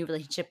a new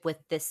relationship with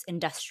this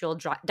industrial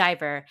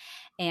diver,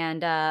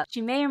 and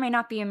she may or may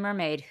not be a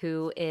mermaid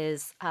who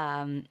is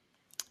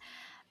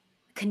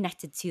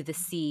connected to the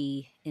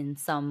sea in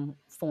some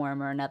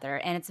form or another.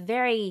 And it's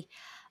very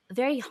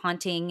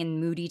haunting and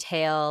moody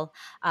tale,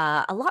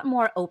 a lot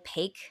more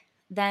opaque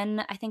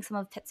than I think some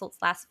of Petzold's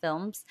last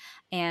films,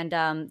 and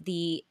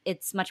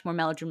it's much more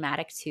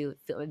melodramatic too.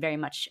 It very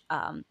much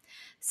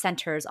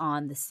centers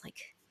on this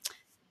like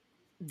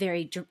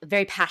very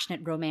passionate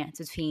romance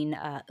between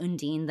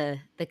Undine, the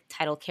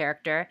title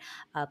character,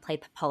 played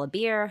by Paula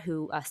Beer,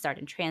 who starred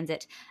in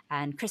Transit,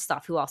 and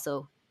Christoph, who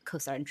also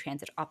co-starred in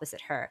Transit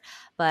opposite her.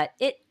 But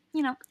it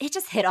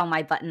just hit all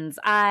my buttons.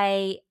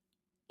 I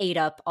ate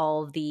up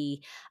all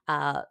the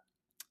uh,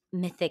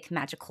 mythic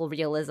magical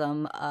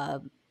realism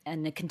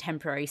and a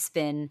contemporary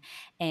spin,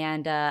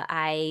 and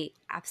I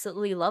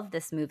absolutely love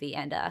this movie.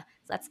 And so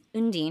that's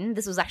Undine.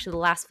 This was actually the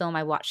last film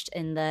I watched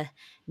in the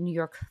New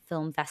York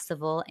Film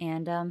Festival,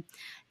 and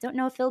don't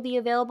know if it'll be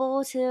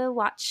available to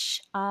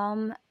watch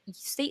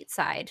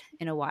stateside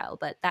in a while,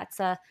 but that's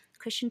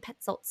Christian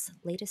Petzold's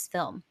latest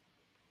film.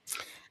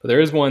 But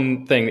there is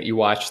one thing that you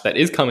watch that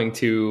is coming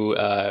to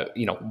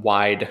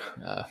wide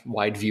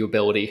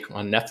viewability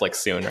on Netflix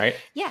soon, right?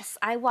 Yes,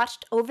 I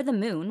watched Over the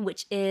Moon,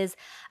 which is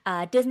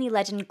Disney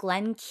legend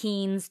Glenn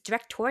Keane's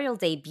directorial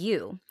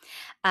debut.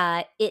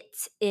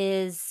 It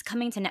is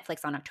coming to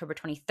Netflix on October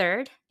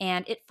 23rd,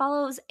 and it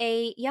follows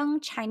a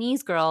young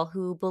Chinese girl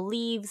who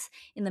believes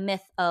in the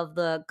myth of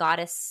the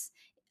goddess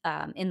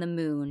in the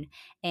moon,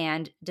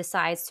 and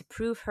decides to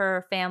prove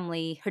her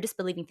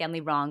disbelieving family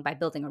wrong by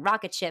building a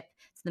rocket ship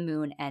to the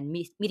moon and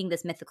meeting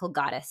this mythical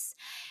goddess.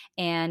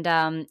 And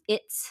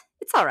it's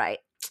all right.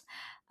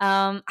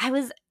 I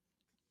was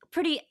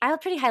pretty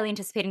highly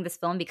anticipating this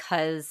film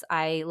because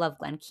I love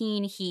Glenn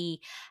Keane. He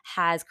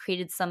has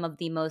created some of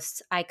the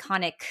most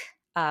iconic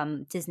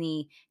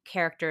Disney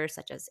characters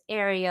such as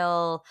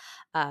Ariel,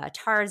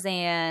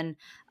 Tarzan,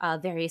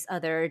 various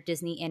other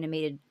Disney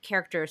animated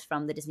characters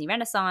from the Disney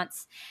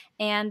Renaissance.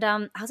 And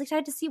I was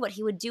excited to see what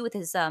he would do with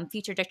his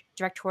future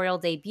directorial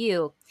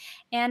debut.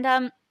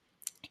 And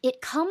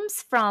it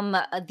comes from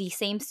the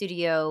same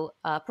studio,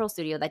 Pearl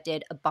Studio, that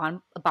did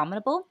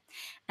Abominable.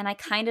 And I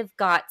kind of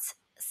got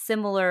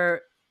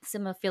similar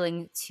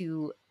feeling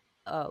to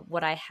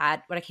what I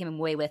came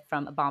away with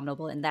from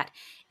Abominable, in that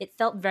it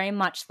felt very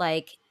much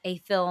like a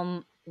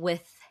film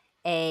with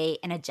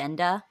an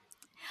agenda,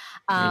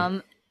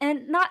 and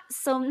not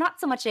so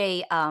much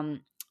a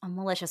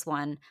malicious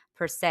one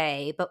per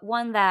se, but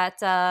one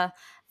that,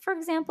 for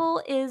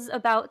example, is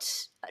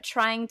about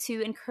trying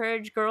to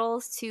encourage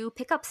girls to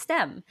pick up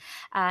STEM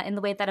in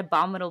the way that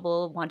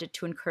Abominable wanted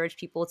to encourage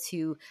people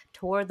to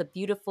tour the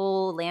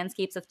beautiful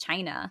landscapes of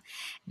China.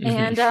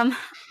 Mm-hmm. And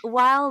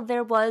while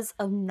there was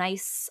a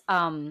nice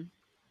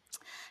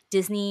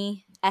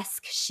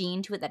Disney-esque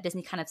sheen to it, that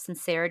Disney kind of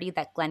sincerity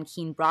that Glenn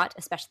Keane brought,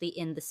 especially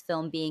in this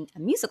film being a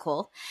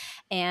musical,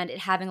 and it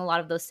having a lot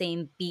of those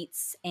same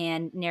beats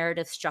and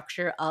narrative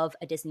structure of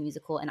a Disney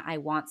musical, an I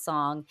Want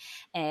song,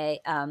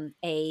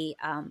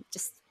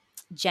 just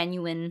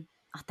genuine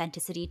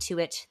authenticity to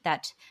it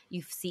that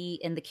you see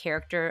in the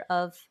character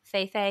of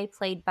Fei Fei,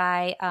 played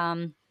by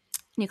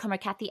newcomer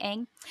Kathy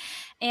Ang.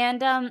 And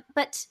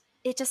but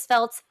it just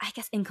felt, I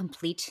guess,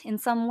 incomplete in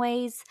some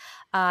ways.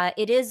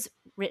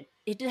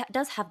 It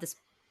does have this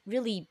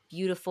really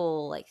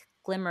beautiful like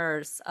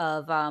glimmers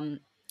of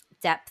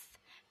depth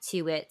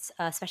to it,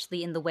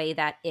 especially in the way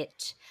that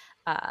it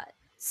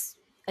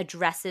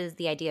addresses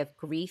the idea of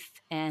grief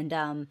and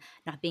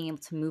not being able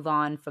to move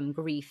on from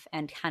grief,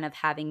 and kind of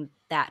having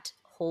that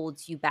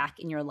holds you back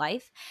in your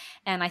life.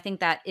 And I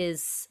think that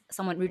is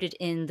somewhat rooted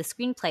in the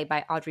screenplay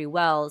by Audrey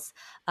Wells.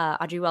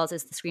 Audrey Wells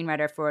is the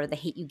screenwriter for The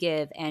Hate U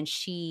Give, and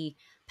she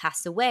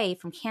passed away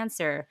from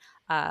cancer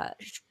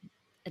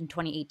in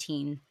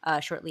 2018,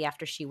 shortly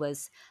after she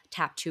was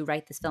tapped to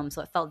write this film.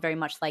 So it felt very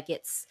much like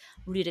it's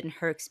rooted in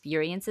her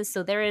experiences.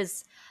 So there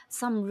is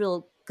some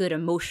real good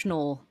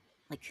emotional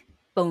like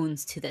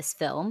bones to this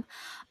film,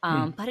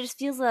 but it just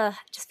feels a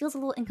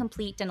little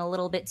incomplete and a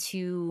little bit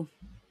too,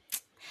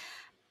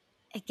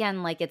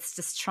 again, like it's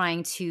just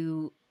trying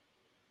to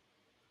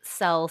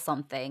sell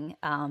something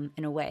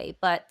in a way.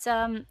 But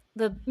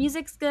the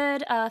music's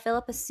good.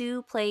 Philippa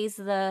Sue plays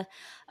the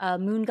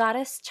moon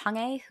goddess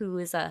Chang'e, who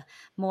is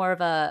more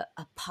of a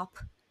pop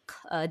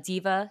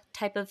diva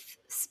type of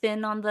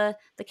spin on the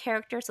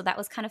character. So that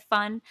was kind of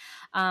fun.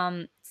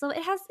 So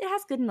it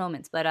has good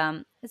moments, but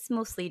it's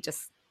mostly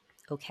just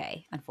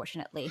okay,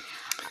 unfortunately.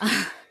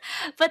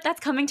 But that's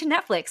coming to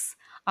Netflix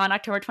on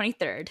October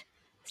 23rd.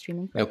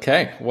 Streaming.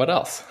 Okay, what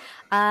else?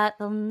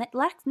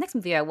 The next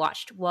movie I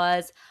watched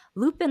was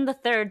Lupin the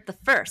Third, the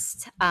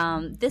First.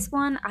 This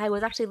one I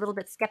was actually a little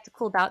bit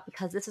skeptical about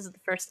because this is the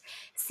first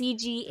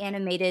CG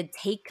animated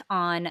take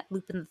on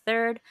Lupin the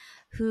Third,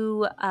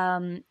 who,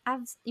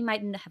 as you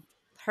might have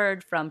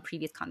heard from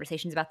previous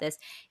conversations about this,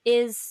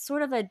 is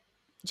sort of a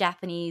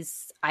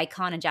Japanese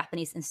icon, a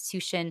Japanese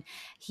institution.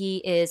 He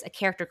is a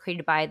character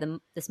created by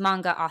this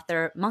manga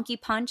author Monkey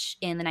Punch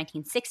in the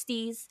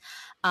 1960s,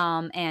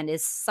 and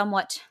is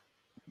somewhat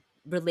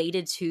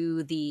related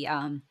to the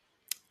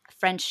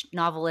French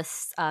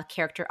novelist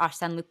character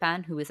Arsène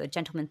Lupin, who is a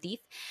gentleman thief.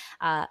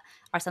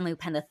 Arsène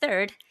Lupin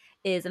III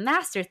is a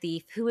master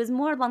thief who is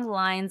more along the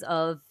lines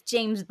of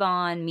James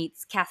Bond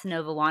meets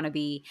Casanova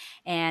wannabe,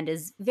 and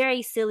is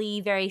very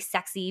silly, very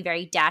sexy,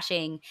 very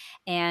dashing,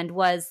 and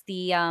was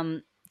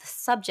the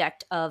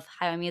subject of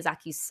Hayao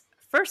Miyazaki's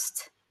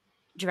first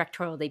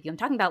directorial debut. I'm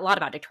talking about a lot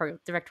about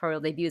directorial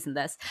debuts in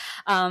this,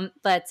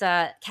 but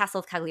Castle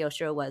of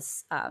Cagliostro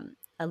was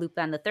a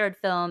Lupin the Third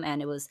film,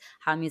 and it was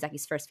Hayao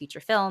Miyazaki's first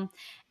feature film.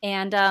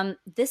 And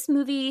this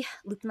movie,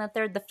 Lupin the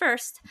Third, the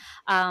First,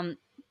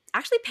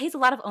 actually pays a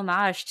lot of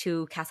homage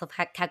to Castle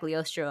of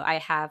Cagliostro. I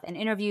have an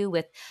interview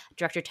with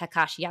director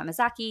Takashi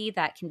Yamazaki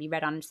that can be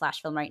read on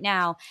Slash Film right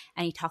now,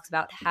 and he talks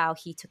about how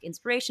he took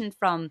inspiration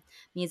from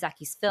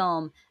Miyazaki's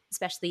film,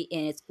 especially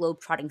in its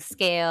globe-trotting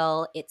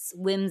scale, its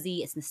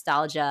whimsy, its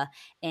nostalgia,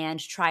 and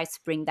tries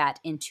to bring that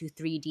into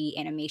 3D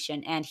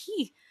animation. And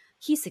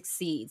he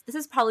succeeds. This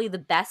is probably the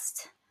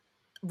best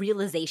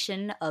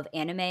realization of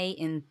anime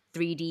in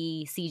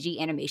 3D CG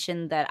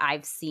animation that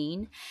I've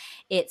seen.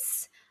 It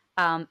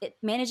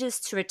manages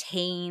to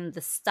retain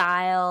the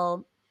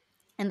style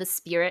and the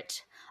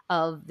spirit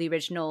of the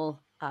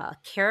original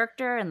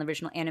character and the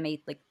original anime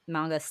like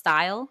manga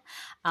style,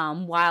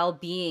 while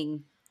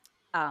being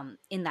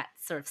in that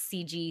sort of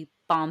CG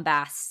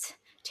bombast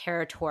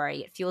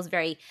territory. It feels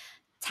very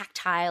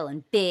tactile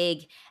and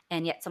big,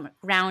 and yet somewhat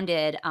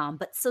grounded,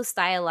 but so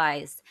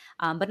stylized,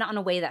 but not in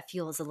a way that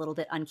feels a little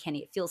bit uncanny.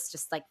 It feels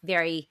just like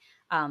very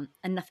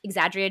enough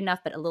exaggerated enough,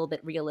 but a little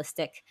bit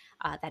realistic,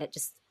 that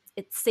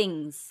it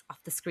sings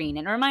off the screen.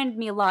 And it reminded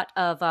me a lot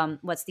of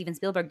what Steven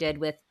Spielberg did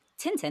with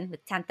Tintin,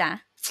 with Tintin,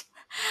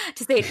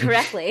 to say it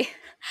correctly,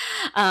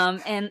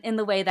 and in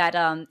the way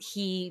that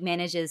he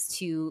manages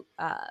to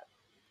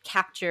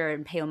capture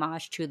and pay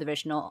homage to the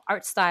original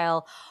art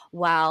style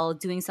while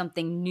doing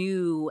something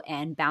new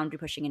and boundary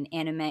pushing in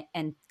anime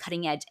and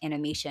cutting edge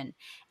animation,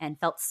 and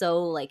felt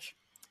so like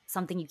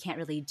something you can't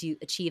really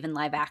achieve in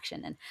live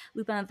action. And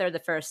Lupin the Third, the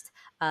First,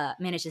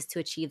 manages to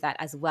achieve that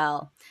as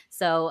well.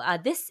 So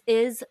this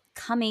is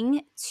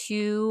coming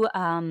to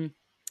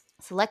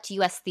select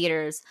U.S.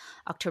 theaters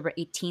October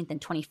 18th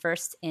and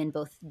 21st in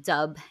both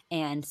dub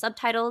and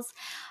subtitles,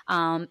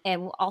 and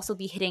will also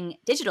be hitting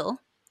digital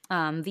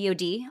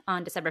VOD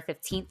on December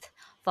 15th,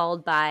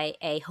 followed by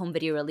a home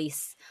video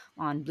release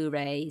on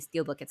Blu-ray,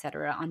 Steelbook,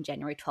 etc. on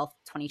January 12th,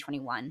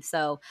 2021.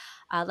 So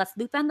that's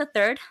Lupin the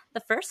Third, the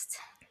First,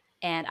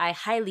 and I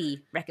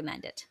highly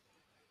recommend it.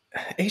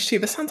 HT,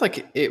 this sounds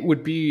like it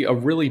would be a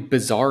really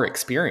bizarre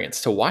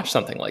experience to watch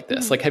something like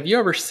this. Mm-hmm. Like, have you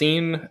ever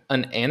seen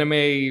an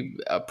anime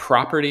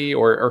property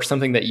or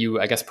something that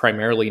you, I guess,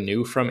 primarily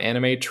knew from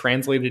anime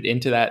translated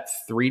into that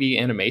 3D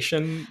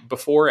animation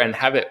before and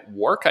have it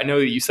work? I know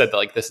that you said that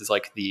like this is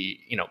like the,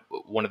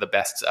 one of the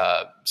best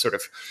sort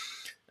of,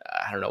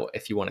 I don't know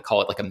if you want to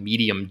call it like a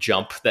medium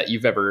jump that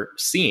you've ever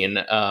seen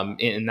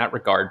in that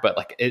regard. But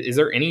like, is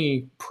there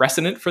any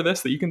precedent for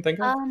this that you can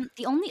think of?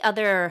 The only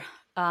other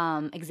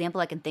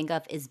example I can think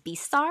of is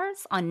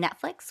Beastars on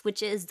Netflix,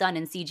 which is done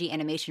in CG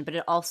animation, but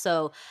it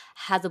also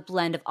has a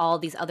blend of all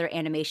these other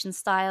animation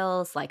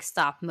styles like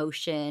stop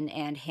motion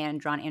and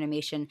hand-drawn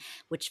animation,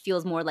 which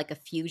feels more like a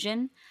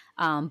fusion.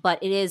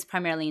 But it is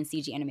primarily in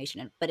CG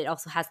animation, but it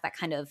also has that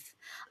kind of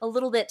a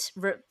little bit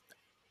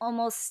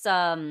almost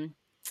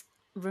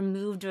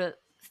removed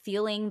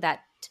feeling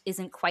that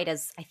isn't quite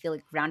as, I feel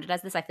like, grounded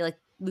as this. I feel like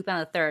Lupin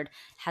the Third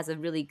has a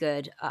really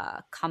good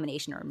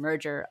combination or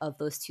merger of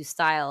those two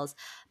styles.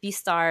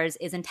 Beastars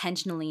is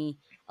intentionally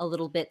a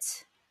little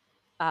bit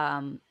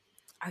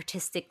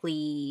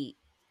artistically,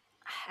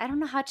 I don't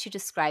know how to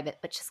describe it,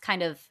 but just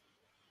kind of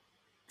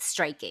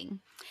striking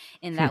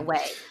in that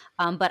way.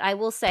 But I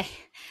will say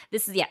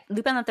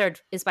Lupin the Third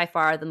is by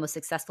far the most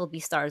successful.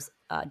 Beastars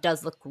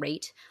does look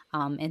great,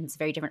 and it's a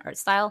very different art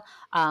style.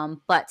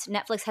 But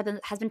Netflix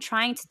has been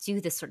trying to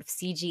do this sort of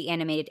CG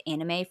animated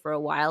anime for a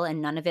while,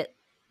 and none of it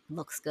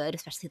looks good,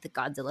 especially the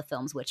Godzilla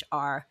films, which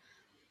are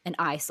an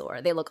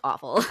eyesore. They look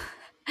awful.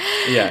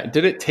 Yeah.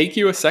 Did it take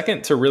you a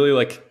second to really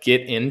like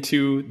get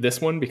into this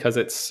one because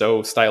it's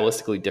so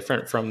stylistically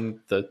different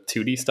from the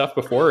 2D stuff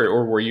before,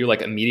 or were you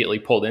like immediately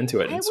pulled into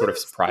it and sort of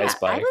surprised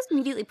by? I was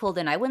immediately pulled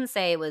in. I wouldn't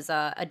say it was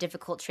a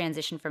difficult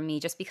transition for me,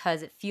 just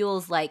because it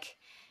feels like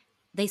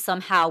they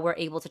somehow were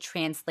able to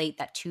translate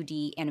that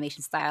 2D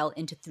animation style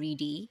into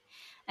 3D.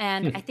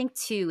 And I think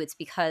too, it's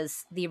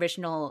because the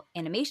original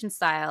animation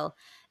style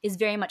is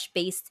very much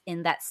based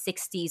in that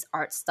 60s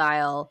art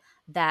style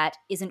that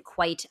isn't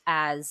quite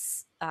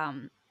as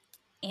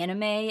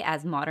anime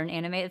as modern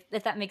anime,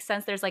 if that makes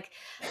sense.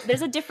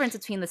 There's a difference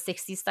between the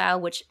 60s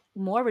style, which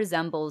more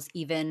resembles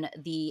even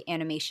the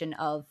animation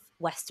of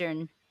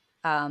Western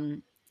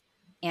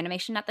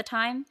animation at the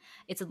time.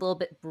 It's a little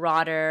bit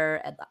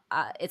broader.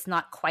 It's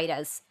not quite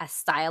as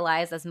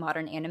stylized as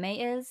modern anime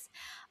is.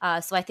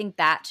 So I think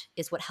that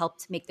is what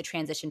helped make the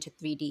transition to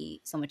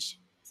 3D so much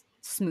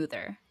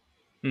smoother.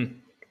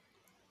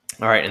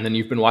 All right, and then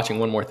you've been watching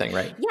one more thing,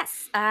 right?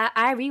 Yes,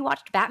 I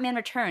rewatched Batman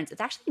Returns. It's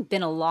actually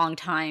been a long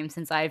time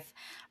since I've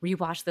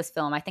rewatched this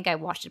film. I think I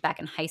watched it back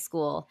in high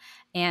school,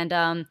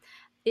 and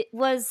it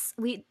was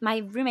my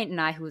roommate and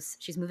I,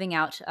 she's moving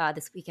out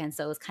this weekend,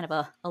 so it was kind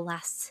of a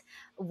last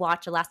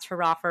watch, a last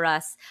hurrah for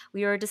us.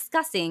 We were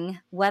discussing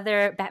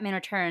whether Batman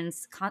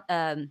Returns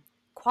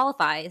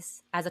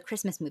qualifies as a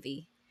Christmas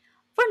movie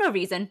for no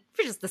reason.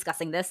 We're just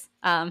discussing this,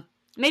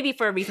 maybe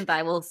for a reason that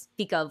I will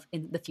speak of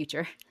in the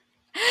future.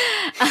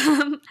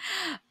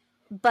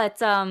 But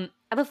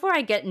before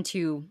I get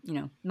into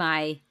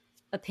my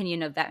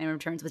opinion of Batman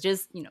Returns, which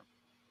is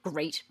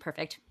great,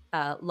 perfect,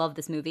 love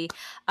this movie.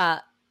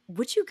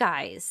 Would you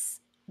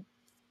guys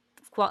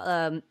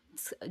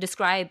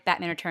describe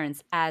Batman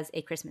Returns as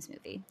a Christmas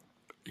movie?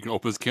 You can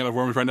open this can of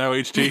worms right now,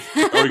 HT.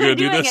 Are we going to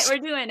do this? We're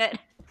doing it.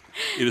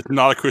 It is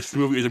not a Christmas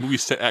movie. It's a movie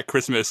set at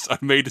Christmas.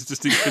 I've made this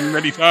distinction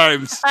many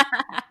times.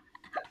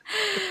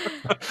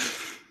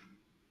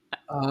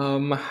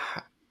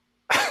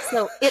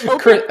 So it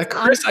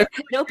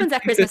opens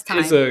at Christmas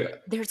time.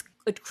 There's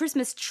a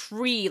Christmas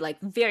tree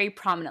very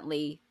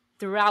prominently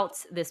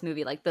throughout this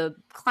movie. The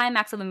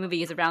climax of the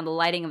movie is around the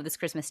lighting of this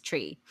Christmas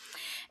tree.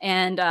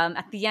 And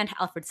at the end,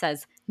 Alfred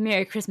says,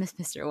 "Merry Christmas,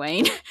 Mr.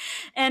 Wayne."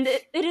 And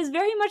it is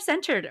very much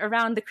centered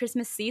around the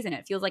Christmas season.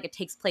 It feels like it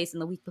takes place in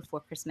the week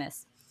before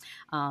Christmas.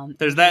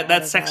 There's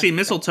that sexy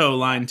mistletoe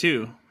line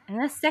too.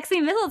 And a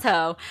sexy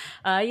mistletoe.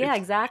 Yeah,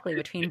 exactly.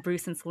 Between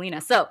Bruce and Selina.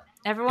 So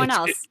everyone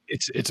else.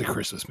 It's a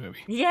Christmas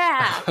movie.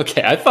 Yeah.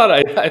 Okay. I thought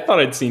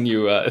I'd seen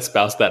you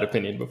espouse that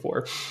opinion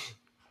before.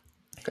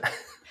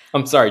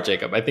 I'm sorry,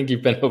 Jacob. I think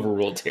you've been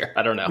overruled here.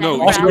 I don't know. No,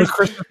 Also, a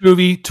Christmas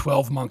movie,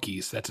 12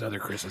 Monkeys. That's another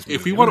Christmas movie.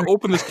 If we want to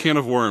open this can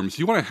of worms,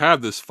 you want to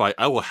have this fight,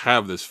 I will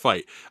have this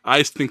fight. I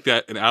just think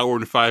that an hour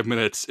and 5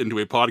 minutes into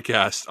a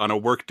podcast on a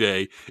work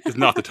day is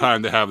not the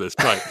time to have this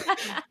fight.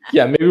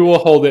 Yeah, maybe we'll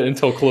hold it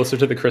until closer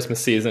to the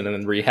Christmas season and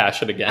then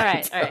rehash it again. All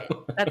right.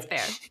 That's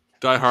fair.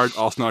 Die Hard,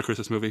 also not a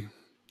Christmas movie.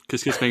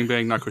 Kiss Kiss Bang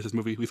Bang, not a Christmas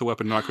movie. Lethal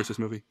Weapon, not a Christmas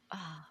movie.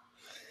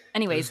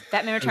 Anyways,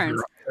 Batman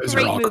Returns. Those are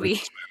Great all movie.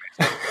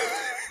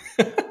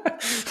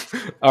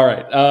 All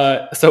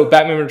right. So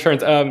Batman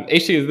Returns.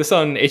 HT, is this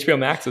on HBO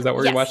Max? Is that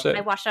where you watched it?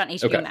 I watched it on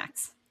HBO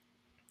Max.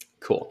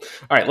 Cool.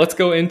 All right, let's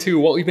go into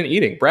what we've been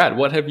eating. Brad,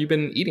 what have you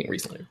been eating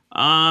recently?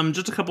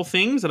 Just a couple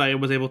things that I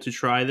was able to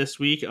try this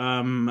week.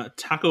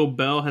 Taco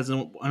Bell has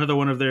another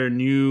one of their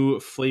new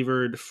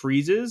flavored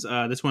freezes.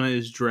 This one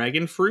is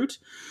dragon fruit.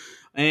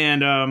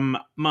 And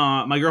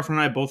my girlfriend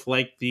and I both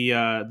like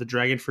the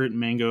dragon fruit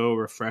mango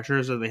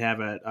refreshers that they have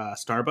at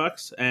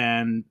Starbucks.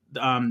 And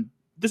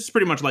this is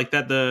pretty much like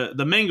that.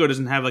 The mango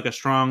doesn't have a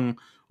strong,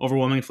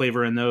 overwhelming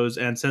flavor in those,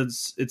 and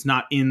since it's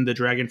not in the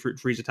dragon fruit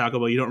freeze at Taco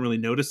Bell, you don't really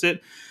notice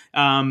it.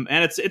 And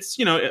it's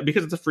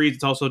because it's a freeze,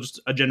 it's also just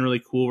a generally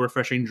cool,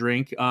 refreshing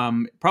drink.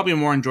 Probably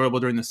more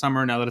enjoyable during the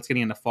summer now that it's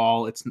getting into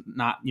fall. It's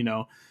not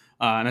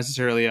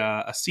necessarily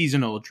a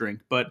seasonal drink,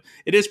 but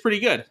it is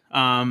pretty good.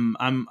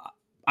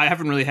 I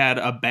haven't really had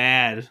a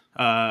bad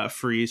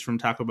freeze from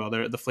Taco Bell.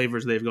 The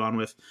flavors they've gone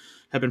with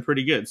have been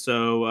pretty good.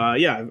 So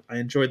I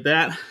enjoyed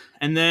that.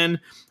 And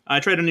then I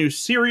tried a new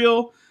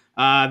cereal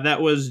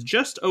that was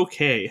just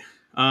okay.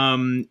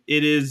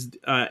 It is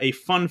a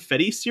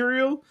Funfetti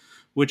cereal,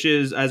 which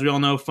is, as we all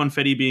know,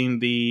 Funfetti being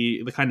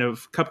the kind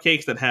of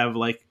cupcakes that have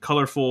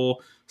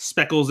colorful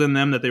speckles in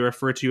them that they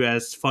refer to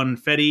as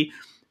Funfetti.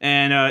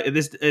 And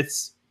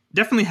it's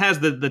definitely has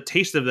the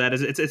taste of that.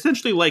 It's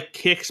essentially like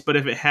Kix, but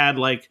if it had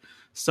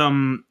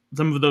some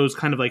of those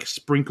kind of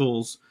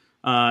sprinkles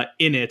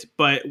in it.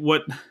 But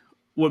what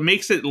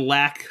makes it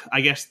lack,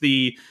 I guess,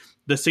 the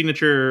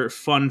signature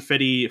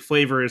Funfetti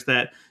flavor is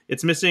that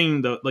it's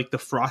missing the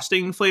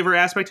frosting flavor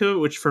aspect of it,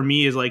 which for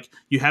me is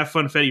you have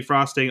Funfetti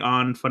frosting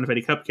on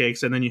Funfetti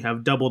cupcakes, and then you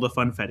have double the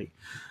Funfetti.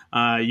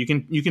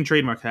 You can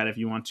trademark that if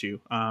you want to,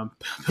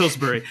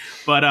 Pillsbury.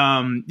 But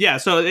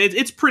so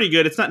it's pretty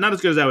good. It's not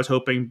as good as I was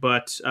hoping,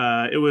 but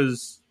it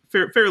was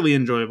fairly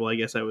enjoyable, I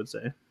guess I would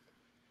say.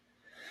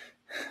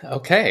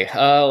 Okay,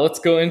 let's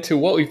go into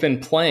what we've been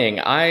playing.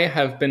 I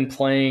have been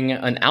playing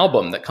an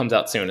album that comes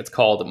out soon. It's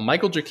called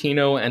Michael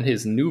Giacchino and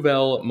his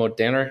Nouvelle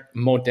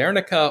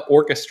Modernica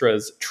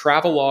Orchestra's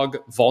Travelogue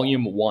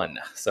Volume 1.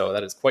 So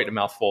that is quite a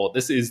mouthful.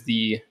 This is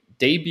the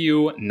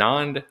debut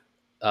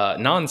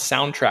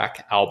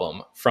non-soundtrack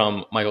album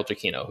from Michael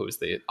Giacchino, who is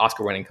the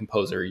Oscar-winning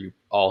composer. You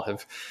all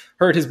have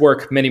heard his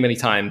work many, many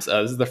times.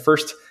 This is the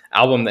first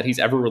album that he's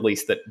ever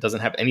released that doesn't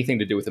have anything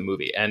to do with a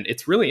movie. And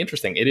it's really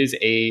interesting. It is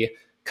a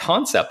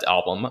concept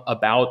album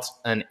about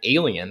an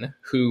alien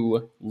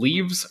who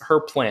leaves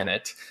her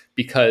planet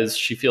because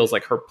she feels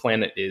like her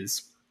planet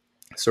is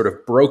sort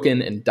of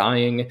broken and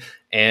dying,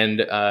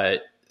 and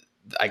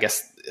I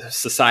guess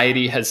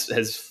society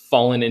has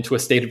fallen into a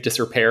state of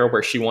disrepair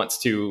where she wants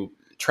to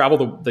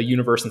travel the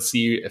universe and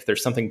see if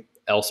there's something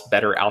else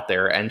better out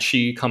there. And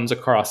she comes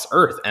across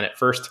Earth, and at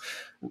first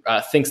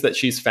thinks that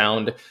she's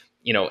found,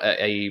 you know,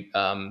 a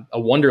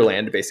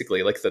wonderland,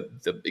 basically, like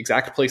the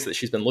exact place that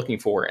she's been looking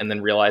for, and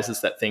then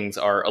realizes that things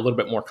are a little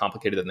bit more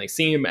complicated than they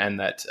seem, and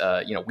that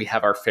you know, we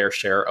have our fair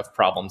share of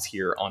problems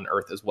here on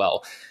Earth as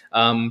well.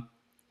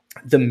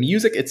 The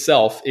music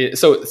itself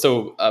is,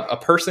 a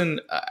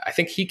person, I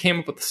think he came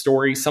up with the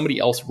story. Somebody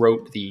else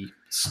wrote the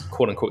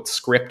quote unquote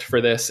script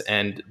for this,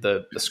 and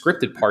the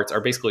scripted parts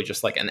are basically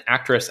just like an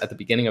actress at the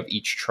beginning of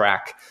each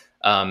track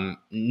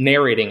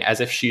narrating as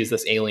if she is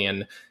this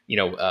alien, you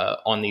know,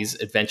 on these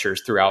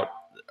adventures throughout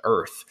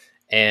Earth.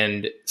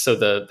 And so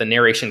the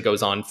narration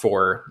goes on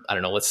for, I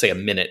don't know, let's say a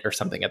minute or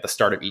something at the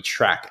start of each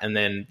track, and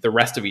then the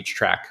rest of each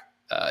track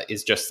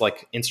is just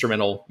like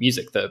instrumental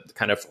music, the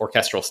kind of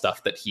orchestral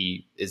stuff that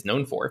he is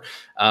known for.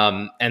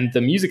 And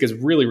the music is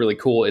really, really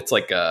cool. It's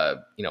like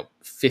you know,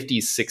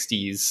 50s,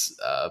 60s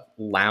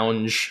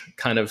lounge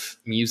kind of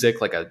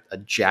music, like a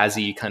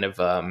jazzy kind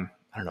of,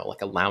 I don't know,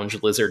 like a lounge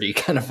lizardy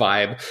kind of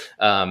vibe.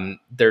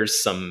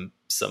 There's some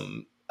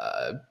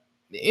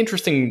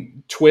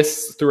interesting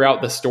twists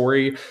throughout the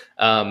story.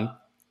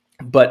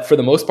 But for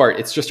the most part,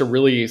 it's just a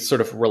really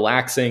sort of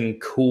relaxing,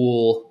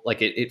 cool,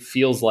 like it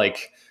feels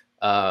like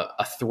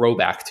a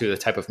throwback to the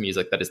type of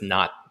music that is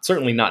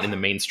certainly not in the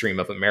mainstream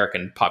of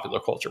American popular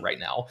culture right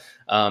now.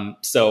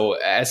 So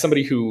as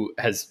somebody who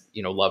has,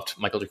 you know, loved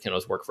Michael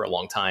Giacchino's work for a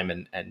long time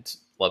and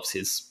loves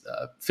his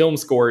film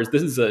scores,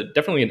 this is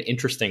definitely an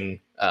interesting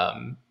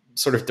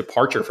sort of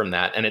departure from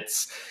that. And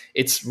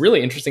it's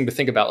really interesting to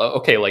think about,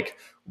 okay, like,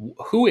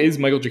 who is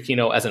Michael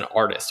Giacchino as an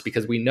artist?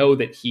 Because we know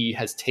that he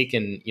has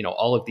taken, you know,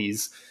 all of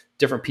these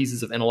different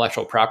pieces of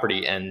intellectual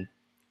property and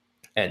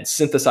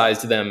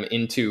synthesized them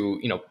into,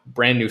 you know,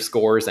 brand new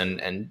scores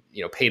and,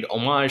 you know, paid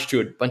homage to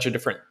a bunch of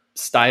different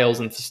styles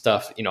and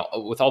stuff, you know,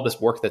 with all this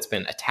work that's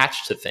been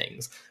attached to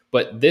things.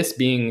 But this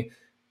being,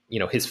 you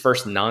know, his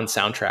first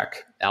non-soundtrack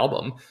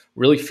album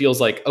really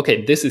feels like,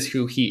 okay, this is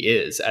who he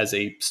is as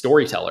a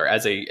storyteller,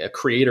 as a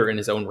creator in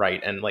his own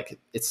right. And like,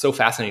 it's so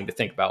fascinating to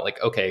think about,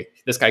 like, okay,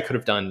 this guy could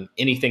have done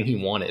anything he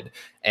wanted,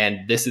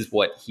 and this is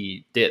what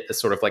he did, this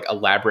sort of like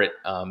elaborate,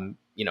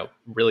 you know,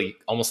 really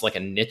almost like a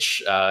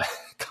niche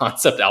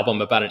concept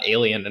album about an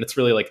alien. And it's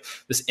really like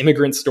this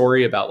immigrant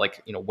story about,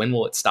 like, you know, when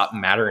will it stop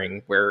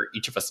mattering where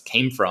each of us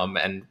came from,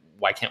 and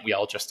why can't we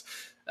all just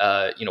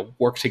you know,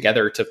 work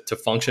together to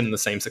function in the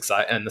same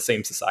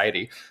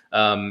society.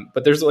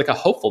 But there's like a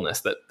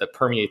hopefulness that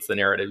permeates the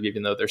narrative,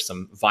 even though there's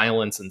some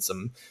violence and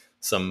some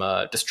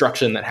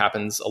destruction that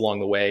happens along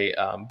the way.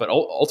 But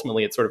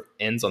ultimately, it sort of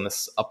ends on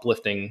this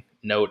uplifting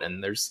note,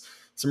 and there's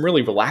some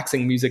really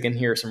relaxing music in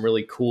here, some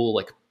really cool,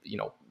 like, you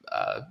know,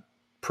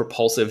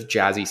 propulsive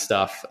jazzy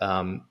stuff.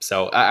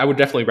 So I would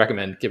definitely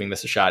recommend giving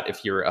this a shot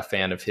if you're a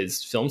fan of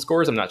his film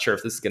scores. I'm not sure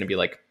if this is going to be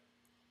like,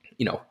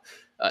 you know,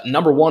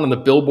 number one on the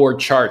Billboard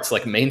charts,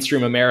 like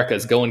mainstream America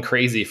is going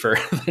crazy for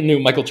the new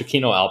Michael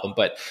Giacchino album.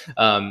 But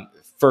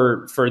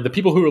for the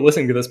people who are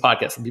listening to this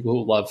podcast and people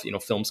who love, you know,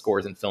 film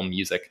scores and film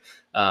music,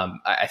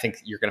 I think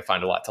you're going to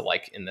find a lot to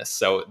like in this.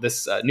 So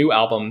this new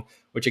album,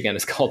 which again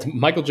is called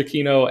Michael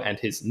Giacchino and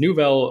his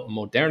Nouvelle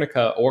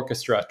Modernica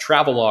Orchestra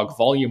Travelogue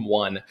Volume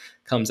 1,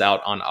 comes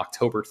out on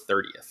October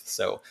 30th.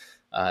 So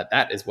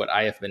that is what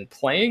I have been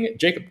playing.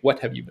 Jacob, what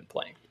have you been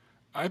playing?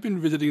 I've been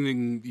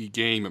visiting the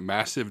game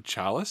Massive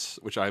Chalice,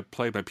 which I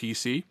played on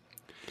PC,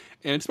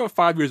 and it's about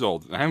 5 years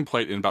old. And I haven't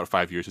played it in about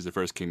 5 years since it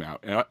first came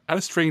out, and I had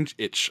a strange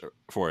itch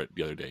for it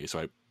the other day, so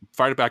I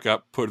fired it back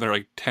up, put another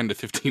like 10 to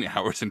 15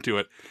 hours into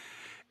it,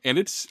 and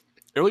it's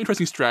a really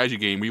interesting strategy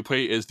game where you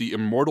play as the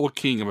immortal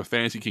king of a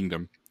fantasy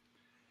kingdom,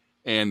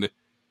 and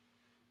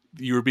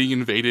you're being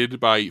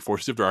invaded by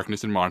forces of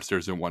darkness and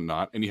monsters and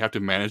whatnot, and you have to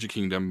manage a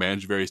kingdom,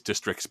 manage various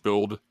districts,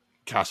 build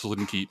castles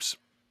and keeps,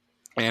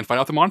 and fight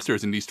out the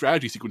monsters in these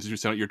strategy sequences. You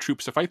send out your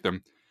troops to fight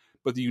them.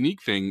 But the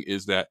unique thing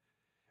is that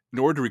in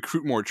order to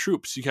recruit more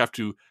troops, you have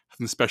to have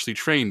them specially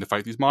trained to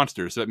fight these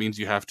monsters. So that means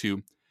you have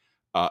to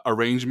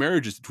arrange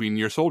marriages between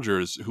your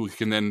soldiers who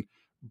can then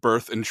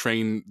birth and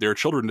train their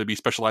children to be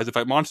specialized to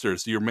fight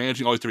monsters. So you're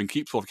managing all these different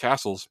keeps full of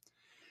castles.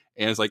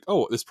 And it's like,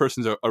 oh, this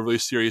person's a really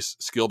serious,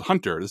 skilled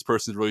hunter. This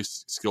person's really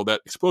skilled at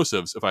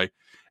explosives. If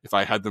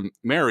I had them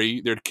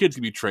marry, their kids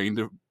could be trained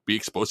to be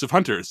explosive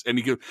hunters. And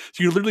so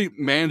you're literally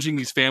managing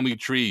these family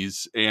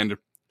trees and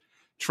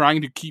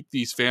trying to keep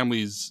these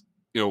families,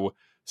 you know,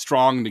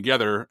 strong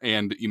together,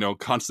 and, you know,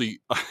 constantly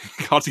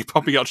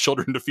pumping out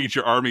children to feed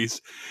your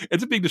armies.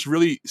 It's a big, just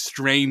really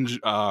strange,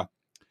 like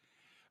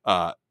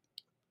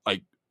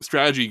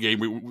strategy game.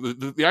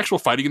 The actual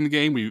fighting in the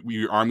game,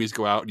 your armies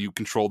go out and you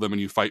control them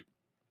and you fight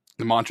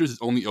the monsters is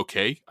only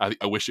okay.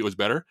 I wish it was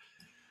better.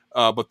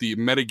 But the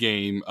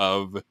metagame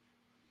of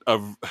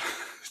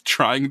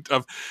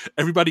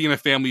everybody in a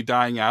family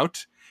dying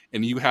out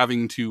and you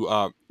having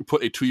to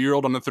put a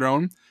 2-year-old on the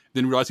throne,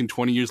 then realizing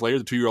 20 years later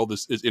the 2-year-old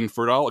is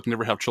infertile, it can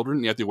never have children,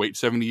 and you have to wait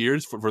 70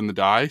 years for them to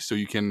die so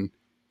you can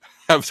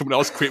have someone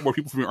else create more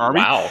people from your army.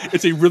 Wow.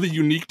 It's a really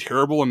unique,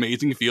 terrible,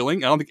 amazing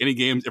feeling. I don't think any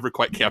game's ever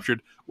quite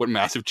captured what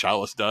Massive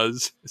Chalice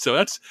does. So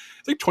it's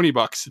like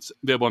 $20. It's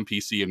available on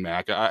PC and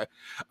Mac.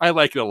 I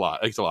like it a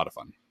lot. It's a lot of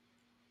fun.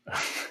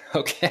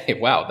 Okay,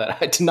 wow,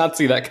 I did not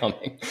see that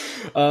coming.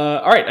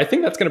 All right, I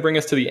think that's going to bring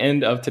us to the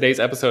end of today's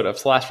episode of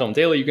Slash Film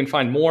Daily. You can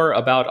find more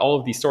about all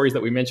of the stories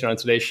that we mentioned on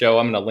today's show.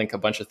 I'm going to link a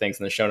bunch of things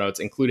in the show notes,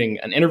 including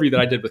an interview that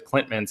I did with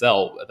Clint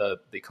Mansell,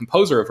 the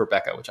composer of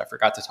Rebecca, which I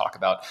forgot to talk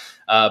about.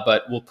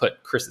 But we'll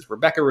put Chris's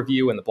Rebecca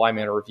review and the Bly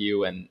Manor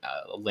review and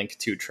a link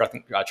to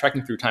Trekking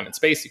Through Time and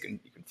Space. You can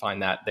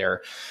find that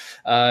there.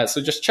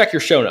 So just check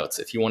your show notes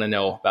if you want to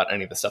know about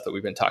any of the stuff that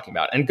we've been talking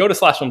about. And go to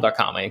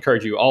slashfilm.com. I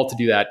encourage you all to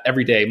do that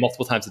every day,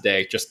 multiple times a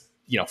day. Just,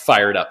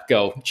 fire it up.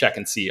 Go check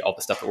and see all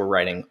the stuff that we're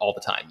writing all the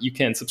time. You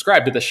can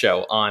subscribe to the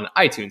show on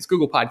iTunes,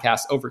 Google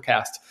Podcasts,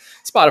 Overcast,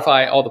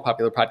 Spotify, all the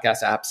popular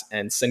podcast apps,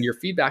 and send your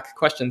feedback,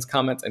 questions,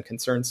 comments, and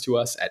concerns to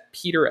us at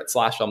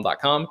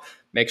peter@slashfilm.com.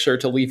 Make sure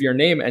to leave your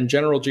name and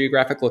general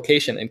geographic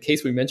location in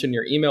case we mention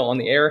your email on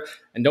the air.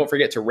 And don't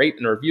forget to rate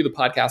and review the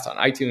podcast on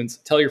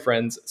iTunes. Tell your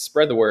friends,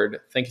 spread the word.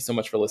 Thank you so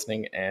much for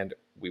listening, and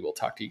we will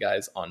talk to you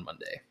guys on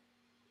Monday.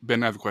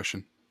 Ben, I have a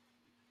question.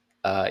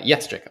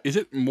 Yes, Jacob. Is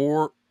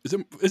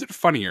it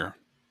funnier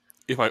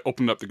if I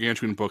opened up the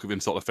Ganchuan Book of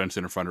Insult, Offense,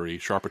 and Effrontery,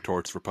 Sharp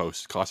Retorts for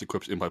Posts, Classic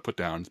Quips, Imply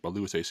Put-Downs by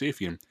Louis A.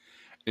 Safian, and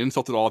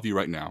insulted all of you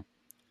right now?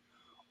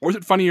 Or is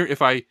it funnier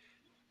if I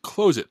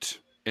close it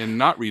and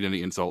not read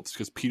any insults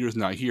because Peter's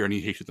not here and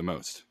he hates it the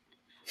most?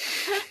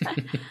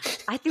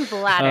 I think the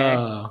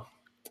latter.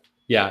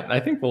 Yeah, I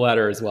think the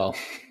latter as well.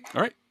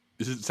 All right.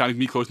 This is sounding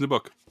me closing the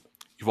book.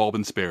 You've all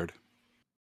been spared.